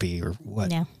therapy or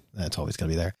what. Yeah. That's always going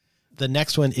to be there. The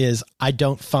next one is, I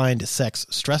don't find sex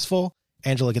stressful.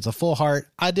 Angela gets a full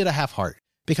heart. I did a half heart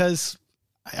because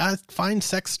I find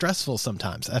sex stressful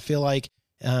sometimes. I feel like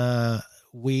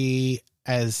we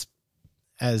as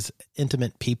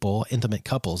intimate people, intimate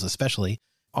couples especially,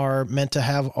 are meant to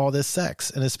have all this sex.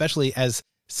 And especially as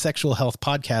sexual health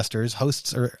podcasters,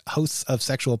 hosts of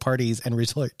sexual parties and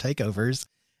resort takeovers,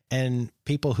 and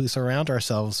people who surround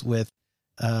ourselves with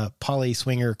poly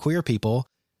swinger queer people.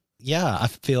 Yeah, I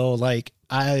feel like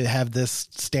I have this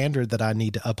standard that I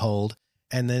need to uphold.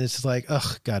 And then it's just like,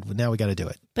 oh God, now we got to do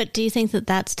it. But do you think that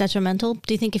that's detrimental?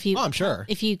 Do you think if you, I'm sure,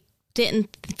 if you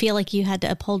didn't feel like you had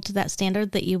to uphold to that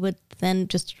standard, that you would then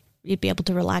you'd be able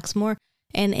to relax more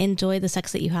and enjoy the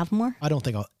sex that you have more? I don't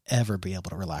think I'll ever be able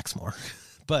to relax more,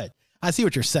 but I see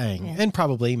what you're saying. Yeah. And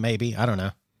probably, maybe, I don't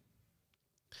know.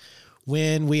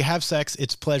 When we have sex,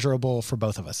 it's pleasurable for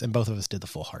both of us, and both of us did the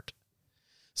full heart.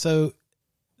 So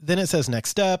then it says next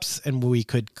steps, and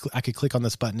I could click on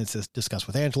this button. It says discuss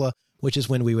with Angela, which is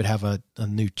when we would have a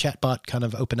new chatbot kind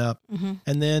of open up.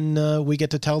 And then we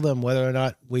get to tell them whether or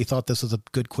not we thought this was a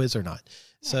good quiz or not.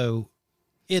 So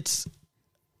it's...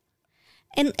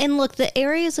 And look, the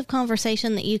areas of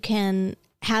conversation that you can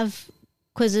have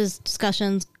quizzes,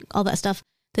 discussions, all that stuff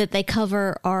that they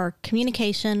cover are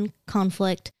communication,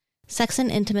 conflict, sex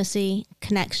and intimacy,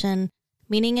 connection,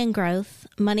 meaning and growth,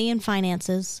 money and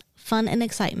finances, fun and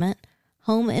excitement,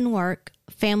 home and work,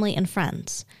 family and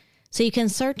friends. So you can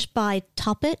search by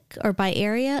topic or by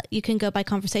area. You can go by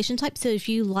conversation type. So if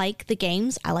you like the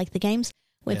games, I like the games.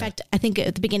 In fact, I think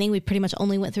at the beginning, we pretty much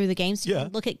only went through the games. You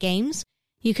can look at games.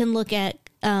 You can look at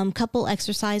couple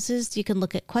exercises. You can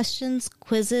look at questions,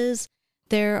 quizzes.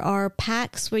 There are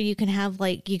packs where you can have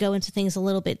you go into things a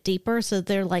little bit deeper. So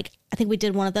they're I think we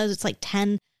did one of those. It's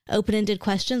 10 open-ended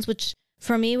questions, which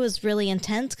for me was really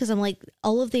intense because I'm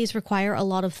all of these require a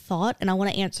lot of thought and I want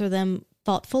to answer them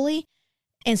thoughtfully.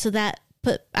 And so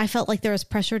I felt like there was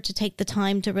pressure to take the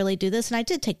time to really do this. And I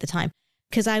did take the time.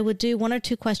 Because I would do 1 or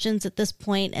 2 questions at this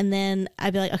point, and then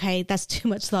I'd be like, okay, that's too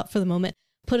much thought for the moment.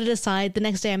 Put it aside. The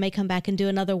next day I may come back and do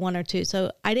another 1 or 2.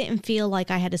 So I didn't feel like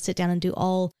I had to sit down and do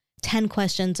all 10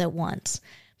 questions at once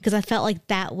because I felt like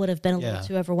that would have been a little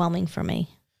too overwhelming for me.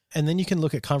 And then you can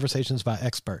look at conversations by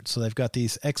experts. So they've got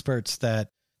these experts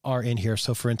that are in here.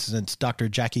 So for instance, Dr.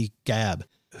 Jackie Gabb,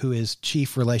 who is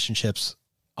Chief Relationships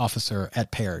Officer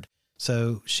at Paired.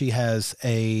 So she has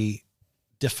a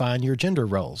define your gender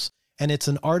roles. And it's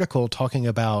an article talking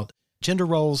about gender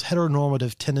roles,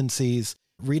 heteronormative tendencies,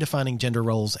 redefining gender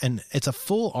roles. And it's a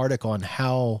full article on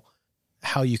how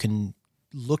you can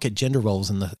look at gender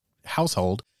roles in the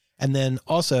household. And then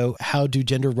also how do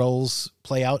gender roles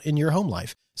play out in your home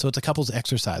life? So it's a couples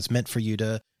exercise meant for you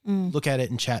to look at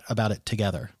it and chat about it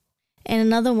together. And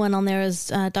another one on there is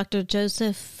Dr.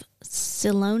 Joseph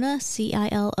Silona,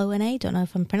 Cilona. Don't know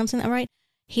if I'm pronouncing that right.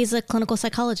 He's a clinical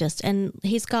psychologist, and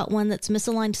he's got one that's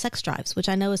misaligned sex drives, which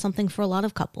I know is something for a lot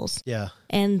of couples. Yeah.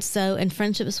 And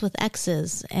friendships with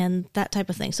exes and that type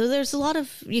of thing. So there's a lot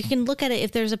of, you can look at it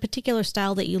if there's a particular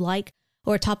style that you like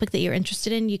or a topic that you're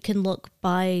interested in, you can look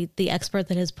by the expert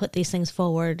that has put these things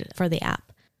forward for the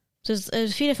app. So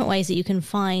there's a few different ways that you can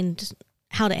find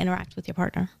how to interact with your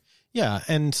partner. Yeah.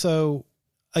 And so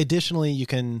additionally, you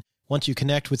can, once you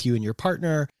connect with you and your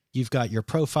partner, you've got your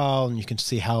profile and you can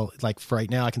see how, for right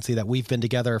now, I can see that we've been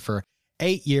together for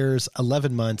 8 years,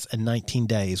 11 months, and 19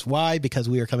 days. Why? Because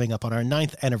we are coming up on our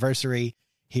 9th anniversary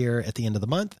here at the end of the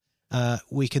month.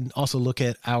 We can also look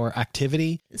at our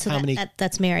activity. So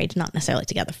that's married, not necessarily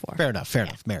together for. Fair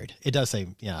enough. Married. It does say,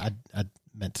 I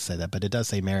meant to say that, but it does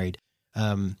say married.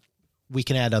 We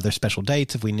can add other special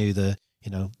dates if we knew the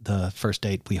first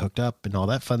date we hooked up and all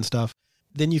that fun stuff.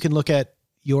 Then you can look at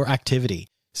your activity.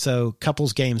 So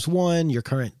couples games won, your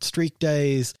current streak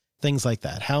days, things like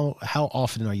that. How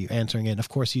often are you answering it? And of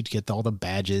course, you'd get all the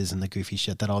badges and the goofy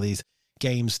shit that all these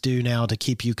games do now to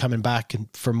keep you coming back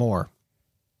for more.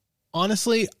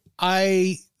 Honestly,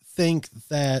 I think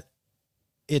that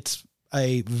it's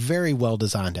a very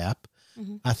well-designed app.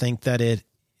 Mm-hmm. I think that it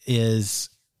is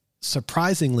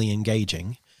surprisingly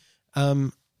engaging.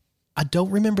 I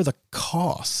don't remember the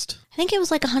cost. I think it was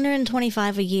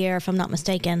 $125 a year, if I'm not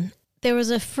mistaken. There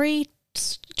was a free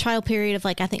trial period of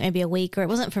I think maybe a week, or it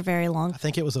wasn't for very long. I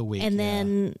think it was a week. And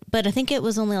then, but I think it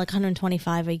was only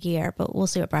 $125 a year, but we'll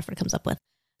see what Bradford comes up with.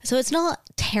 So it's not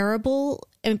terrible.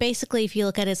 And basically, if you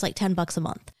look at it, it's $10 a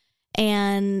month.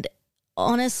 And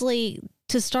honestly,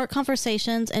 to start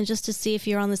conversations and just to see if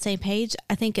you're on the same page,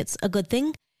 I think it's a good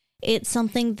thing. It's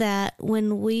something that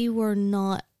when we were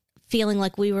not feeling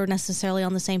like we were necessarily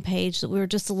on the same page, that we were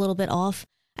just a little bit off,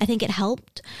 I think it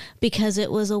helped because it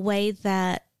was a way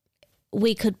that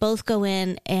we could both go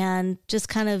in and just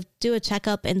kind of do a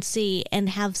checkup and see and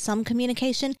have some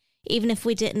communication, even if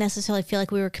we didn't necessarily feel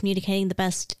like we were communicating the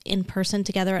best in person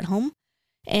together at home.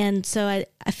 And so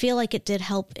I feel like it did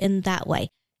help in that way.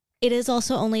 It is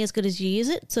also only as good as you use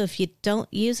it. So if you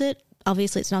don't use it,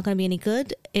 obviously it's not going to be any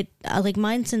good. It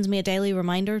mine sends me a daily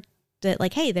reminder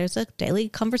that hey, there's a daily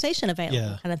conversation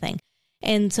available kind of thing.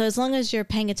 And so as long as you're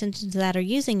paying attention to that or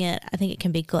using it, I think it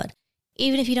can be good.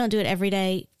 Even if you don't do it every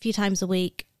day, a few times a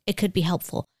week, it could be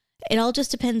helpful. It all just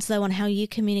depends, though, on how you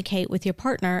communicate with your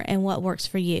partner and what works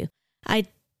for you. I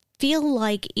feel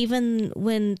like even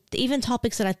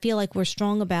topics that I feel like we're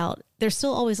strong about, there's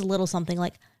still always a little something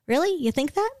like, really? You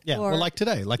think that? Yeah, or like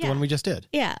today, the one we just did.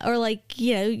 Yeah, or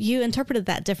you interpreted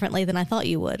that differently than I thought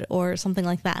you would, or something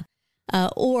like that.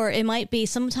 Or it might be,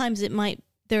 sometimes it might,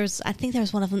 I think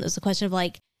there's one of them that's a question of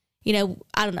I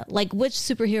don't know, which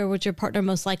superhero would your partner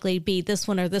most likely be, this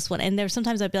one or this one? And there's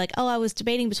sometimes I'd be like, oh, I was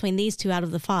debating between these two out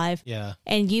of the 5. Yeah.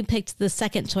 And you picked the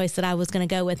second choice that I was going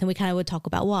to go with, and we kind of would talk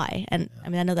about why. And I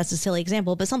mean, I know that's a silly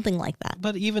example, but something like that.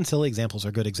 But even silly examples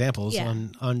are good examples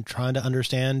on trying to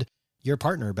understand your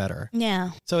partner better.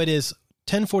 Yeah. So it is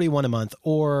 $10.41 a month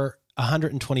or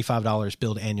 $125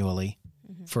 billed annually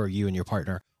for you and your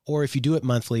partner. Or if you do it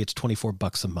monthly, it's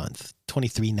 $24 a month,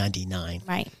 $23.99.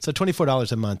 Right. So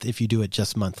 $24 a month if you do it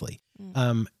just monthly.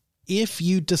 If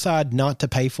you decide not to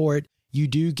pay for it,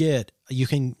 the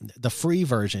free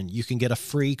version, you can get a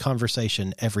free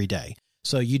conversation every day.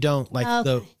 So you don't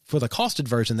for the costed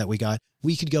version that we got,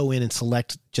 we could go in and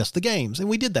select just the games. And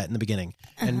we did that in the beginning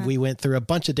and we went through a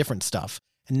bunch of different stuff.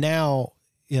 And now,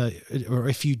 or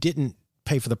if you didn't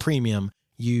pay for the premium,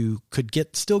 you could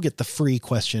still get the free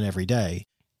question every day.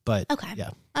 But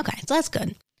yeah. Okay. So that's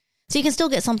good. So you can still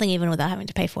get something even without having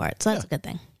to pay for it. So that's a good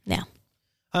thing. Yeah.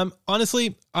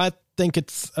 Honestly, I think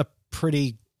it's a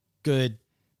pretty good.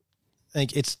 I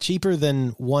think it's cheaper than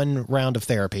one round of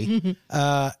therapy.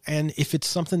 And if it's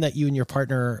something that you and your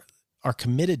partner are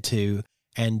committed to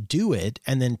and do it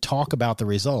and then talk about the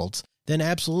results, then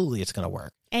absolutely it's going to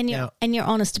work. And you're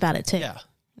honest about it too. Yeah.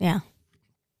 Yeah.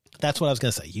 That's what I was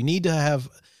going to say. You need to have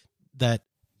that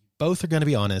both are going to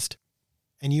be honest.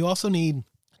 And you also need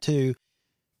to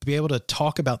be able to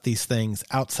talk about these things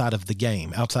outside of the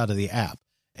game, outside of the app,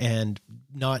 and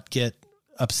not get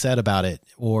upset about it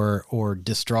or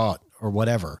distraught or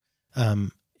whatever.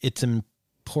 It's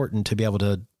important to be able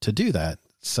to do that.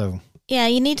 So yeah,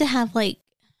 you need to have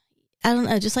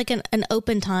just like an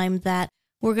open time that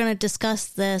we're going to discuss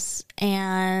this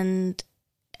and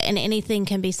anything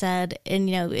can be said. And,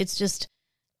 it's just,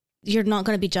 you're not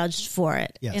going to be judged for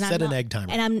it. Yeah. And set an egg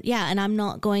timer. And I'm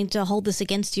not going to hold this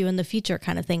against you in the future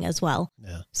kind of thing as well.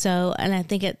 Yeah. So, and I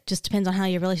think it just depends on how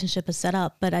your relationship is set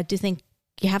up, but I do think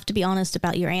you have to be honest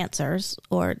about your answers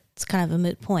or it's kind of a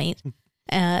moot point.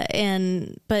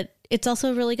 But it's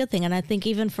also a really good thing. And I think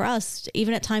even for us,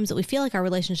 even at times that we feel like our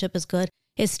relationship is good,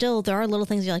 it's still, there are little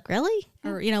things you're like, really?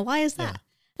 Or, why is that?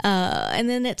 And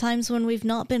then at times when we've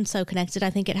not been so connected,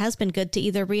 I think it has been good to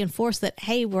either reinforce that,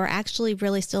 hey, we're actually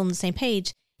really still on the same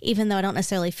page, even though I don't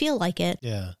necessarily feel like it.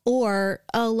 Yeah. Or,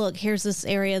 oh, look, here's this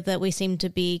area that we seem to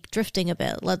be drifting a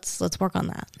bit. Let's work on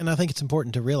that. And I think it's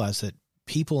important to realize that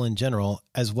people in general,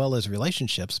 as well as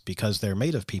relationships, because they're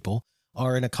made of people,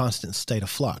 are in a constant state of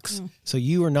flux. So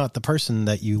you are not the person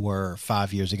that you were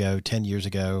 5 years ago, 10 years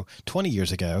ago, 20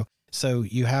 years ago. So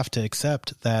you have to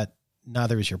accept that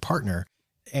neither is your partner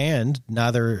and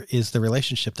neither is the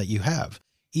relationship that you have.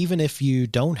 Even if you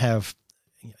don't have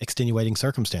extenuating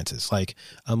circumstances like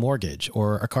a mortgage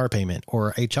or a car payment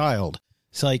or a child,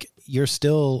 it's like you're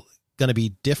still going to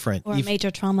be different. Or a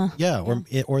major trauma. Yeah.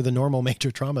 Or the normal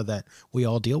major trauma that we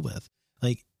all deal with.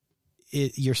 Like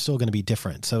you're still going to be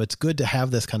different. So it's good to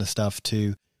have this kind of stuff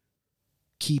to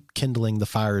keep kindling the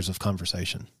fires of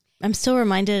conversation. I'm still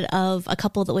reminded of a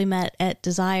couple that we met at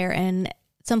Desire. And at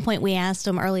some point we asked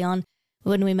them early on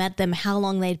when we met them how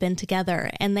long they'd been together.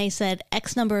 And they said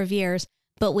X number of years,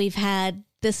 but we've had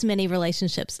this many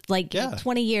relationships,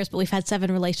 20 years, but we've had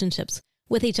 7 relationships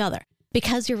with each other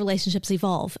because your relationships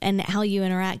evolve and how you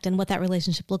interact and what that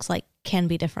relationship looks like can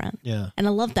be different. Yeah. And I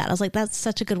love that. I was like, that's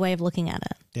such a good way of looking at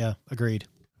it. Yeah. Agreed.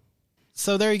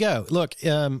 So there you go. Look,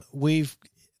 I'm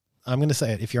going to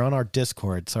say it. If you're on our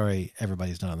Discord, sorry,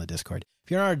 everybody's not on the Discord.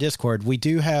 If you're on our Discord, we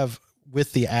do have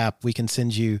with the app, we can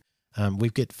send you, we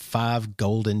get 5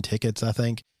 golden tickets, I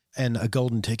think. And a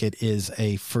golden ticket is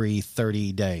a free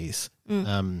 30 days.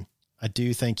 I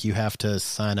do think you have to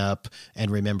sign up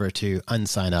and remember to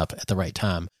unsign up at the right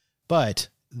time. But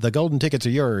the golden tickets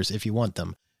are yours if you want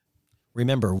them.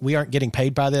 Remember, we aren't getting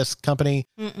paid by this company,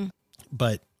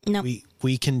 but Nope.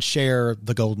 we can share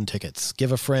the golden tickets.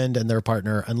 Give a friend and their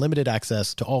partner unlimited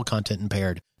access to all content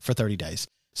Impaired for 30 days.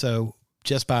 So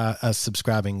just by us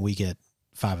subscribing, we get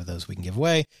 5 of those we can give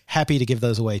away. Happy to give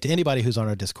those away to anybody who's on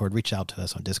our Discord. Reach out to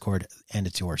us on Discord and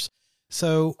it's yours.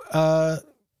 So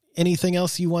anything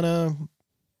else you want to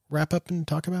wrap up and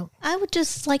talk about? I would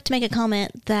just like to make a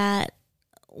comment that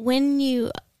when you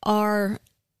are,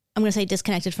 I'm going to say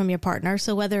disconnected from your partner,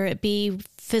 so whether it be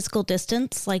physical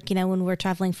distance, like, when we're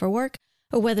traveling for work,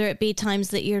 or whether it be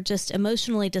times that you're just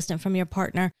emotionally distant from your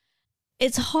partner,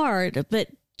 it's hard, but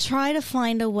try to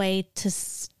find a way to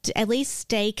at least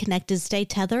stay connected, stay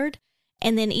tethered,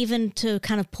 and then even to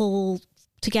kind of pull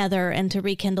together and to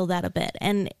rekindle that a bit.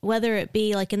 And whether it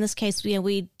be like in this case,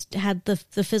 we had the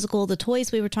physical, the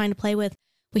toys we were trying to play with,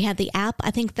 we had the app.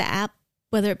 I think the app,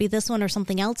 whether it be this one or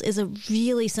something else, is a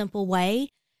really simple way.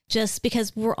 Just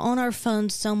because we're on our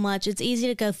phones so much, it's easy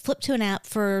to go flip to an app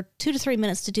for 2 to 3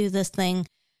 minutes to do this thing.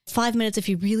 5 minutes if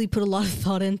you really put a lot of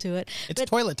thought into it. It's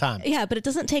toilet time. Yeah, but it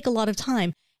doesn't take a lot of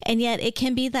time. And yet it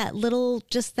can be that little,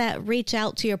 just that reach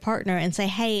out to your partner and say,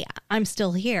 hey, I'm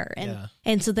still here.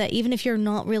 And so that even if you're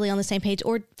not really on the same page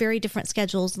or very different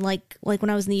schedules, like when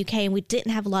I was in the UK and we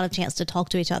didn't have a lot of chance to talk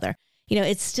to each other,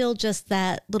 it's still just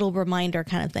that little reminder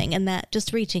kind of thing and that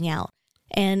just reaching out.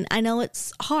 And I know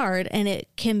it's hard and it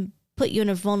can put you in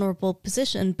a vulnerable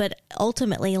position, but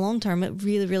ultimately, long term, it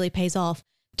really, really pays off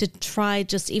to try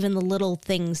just even the little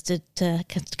things to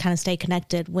kind of stay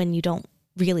connected when you don't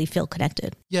really feel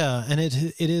connected. Yeah, and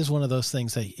it is one of those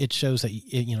things that it shows that,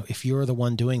 you know, if you're the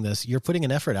one doing this, you're putting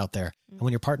an effort out there. And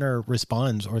when your partner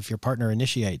responds, or if your partner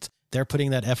initiates, they're putting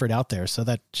that effort out there. So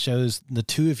that shows the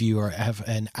two of you have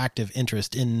an active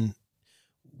interest in,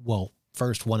 well,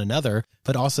 first one another,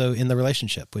 but also in the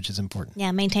relationship, which is important.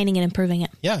 Yeah, maintaining and improving it.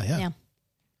 Yeah.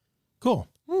 Cool.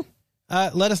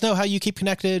 Let us know how you keep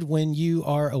connected when you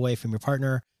are away from your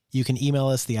partner. You can email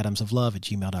us,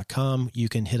 theatomsoflove@gmail.com. You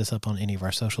can hit us up on any of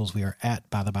our socials. We are at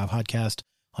By the By Podcast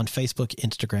on Facebook,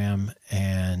 Instagram,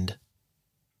 and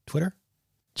Twitter.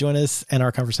 Join us and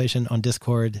our conversation on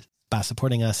Discord by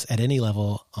supporting us at any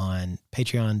level on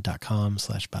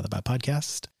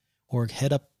patreon.com/bythebypodcast, or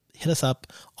hit us up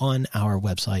on our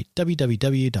website,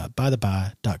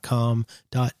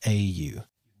 www.bytheby.com.au.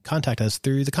 Contact us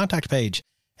through the contact page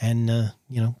and,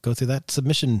 go through that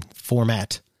submission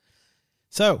format.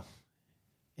 So,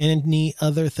 any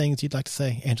other things you'd like to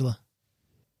say, Angela?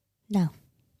 No.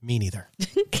 Me neither.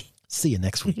 See you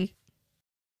next week.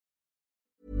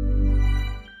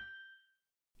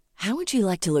 How would you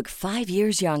like to look 5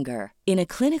 years younger? In a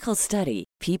clinical study,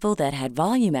 people that had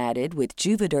volume added with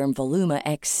Juvederm Voluma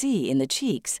XC in the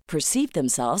cheeks perceived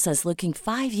themselves as looking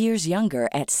 5 years younger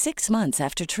at 6 months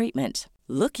after treatment.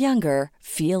 Look younger,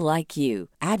 feel like you.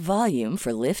 Add volume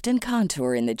for lift and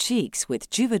contour in the cheeks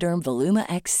with Juvederm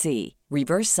Voluma XC.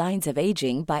 Reverse signs of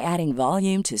aging by adding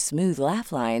volume to smooth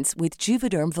laugh lines with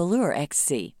Juvederm Volure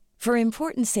XC. For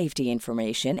important safety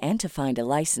information and to find a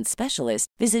licensed specialist,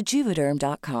 visit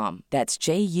Juvederm.com. That's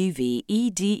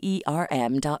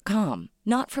JUVEDERM.com.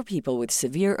 Not for people with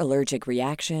severe allergic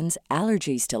reactions,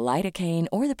 allergies to lidocaine,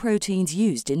 or the proteins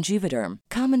used in Juvederm.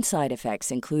 Common side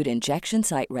effects include injection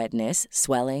site redness,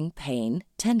 swelling, pain,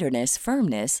 tenderness,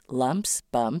 firmness, lumps,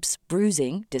 bumps,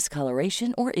 bruising,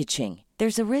 discoloration, or itching.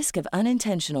 There's a risk of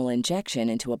unintentional injection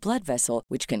into a blood vessel,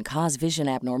 which can cause vision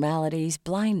abnormalities,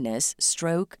 blindness,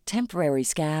 stroke, temporary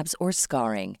scabs, or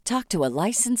scarring. Talk to a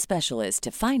licensed specialist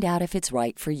to find out if it's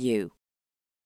right for you.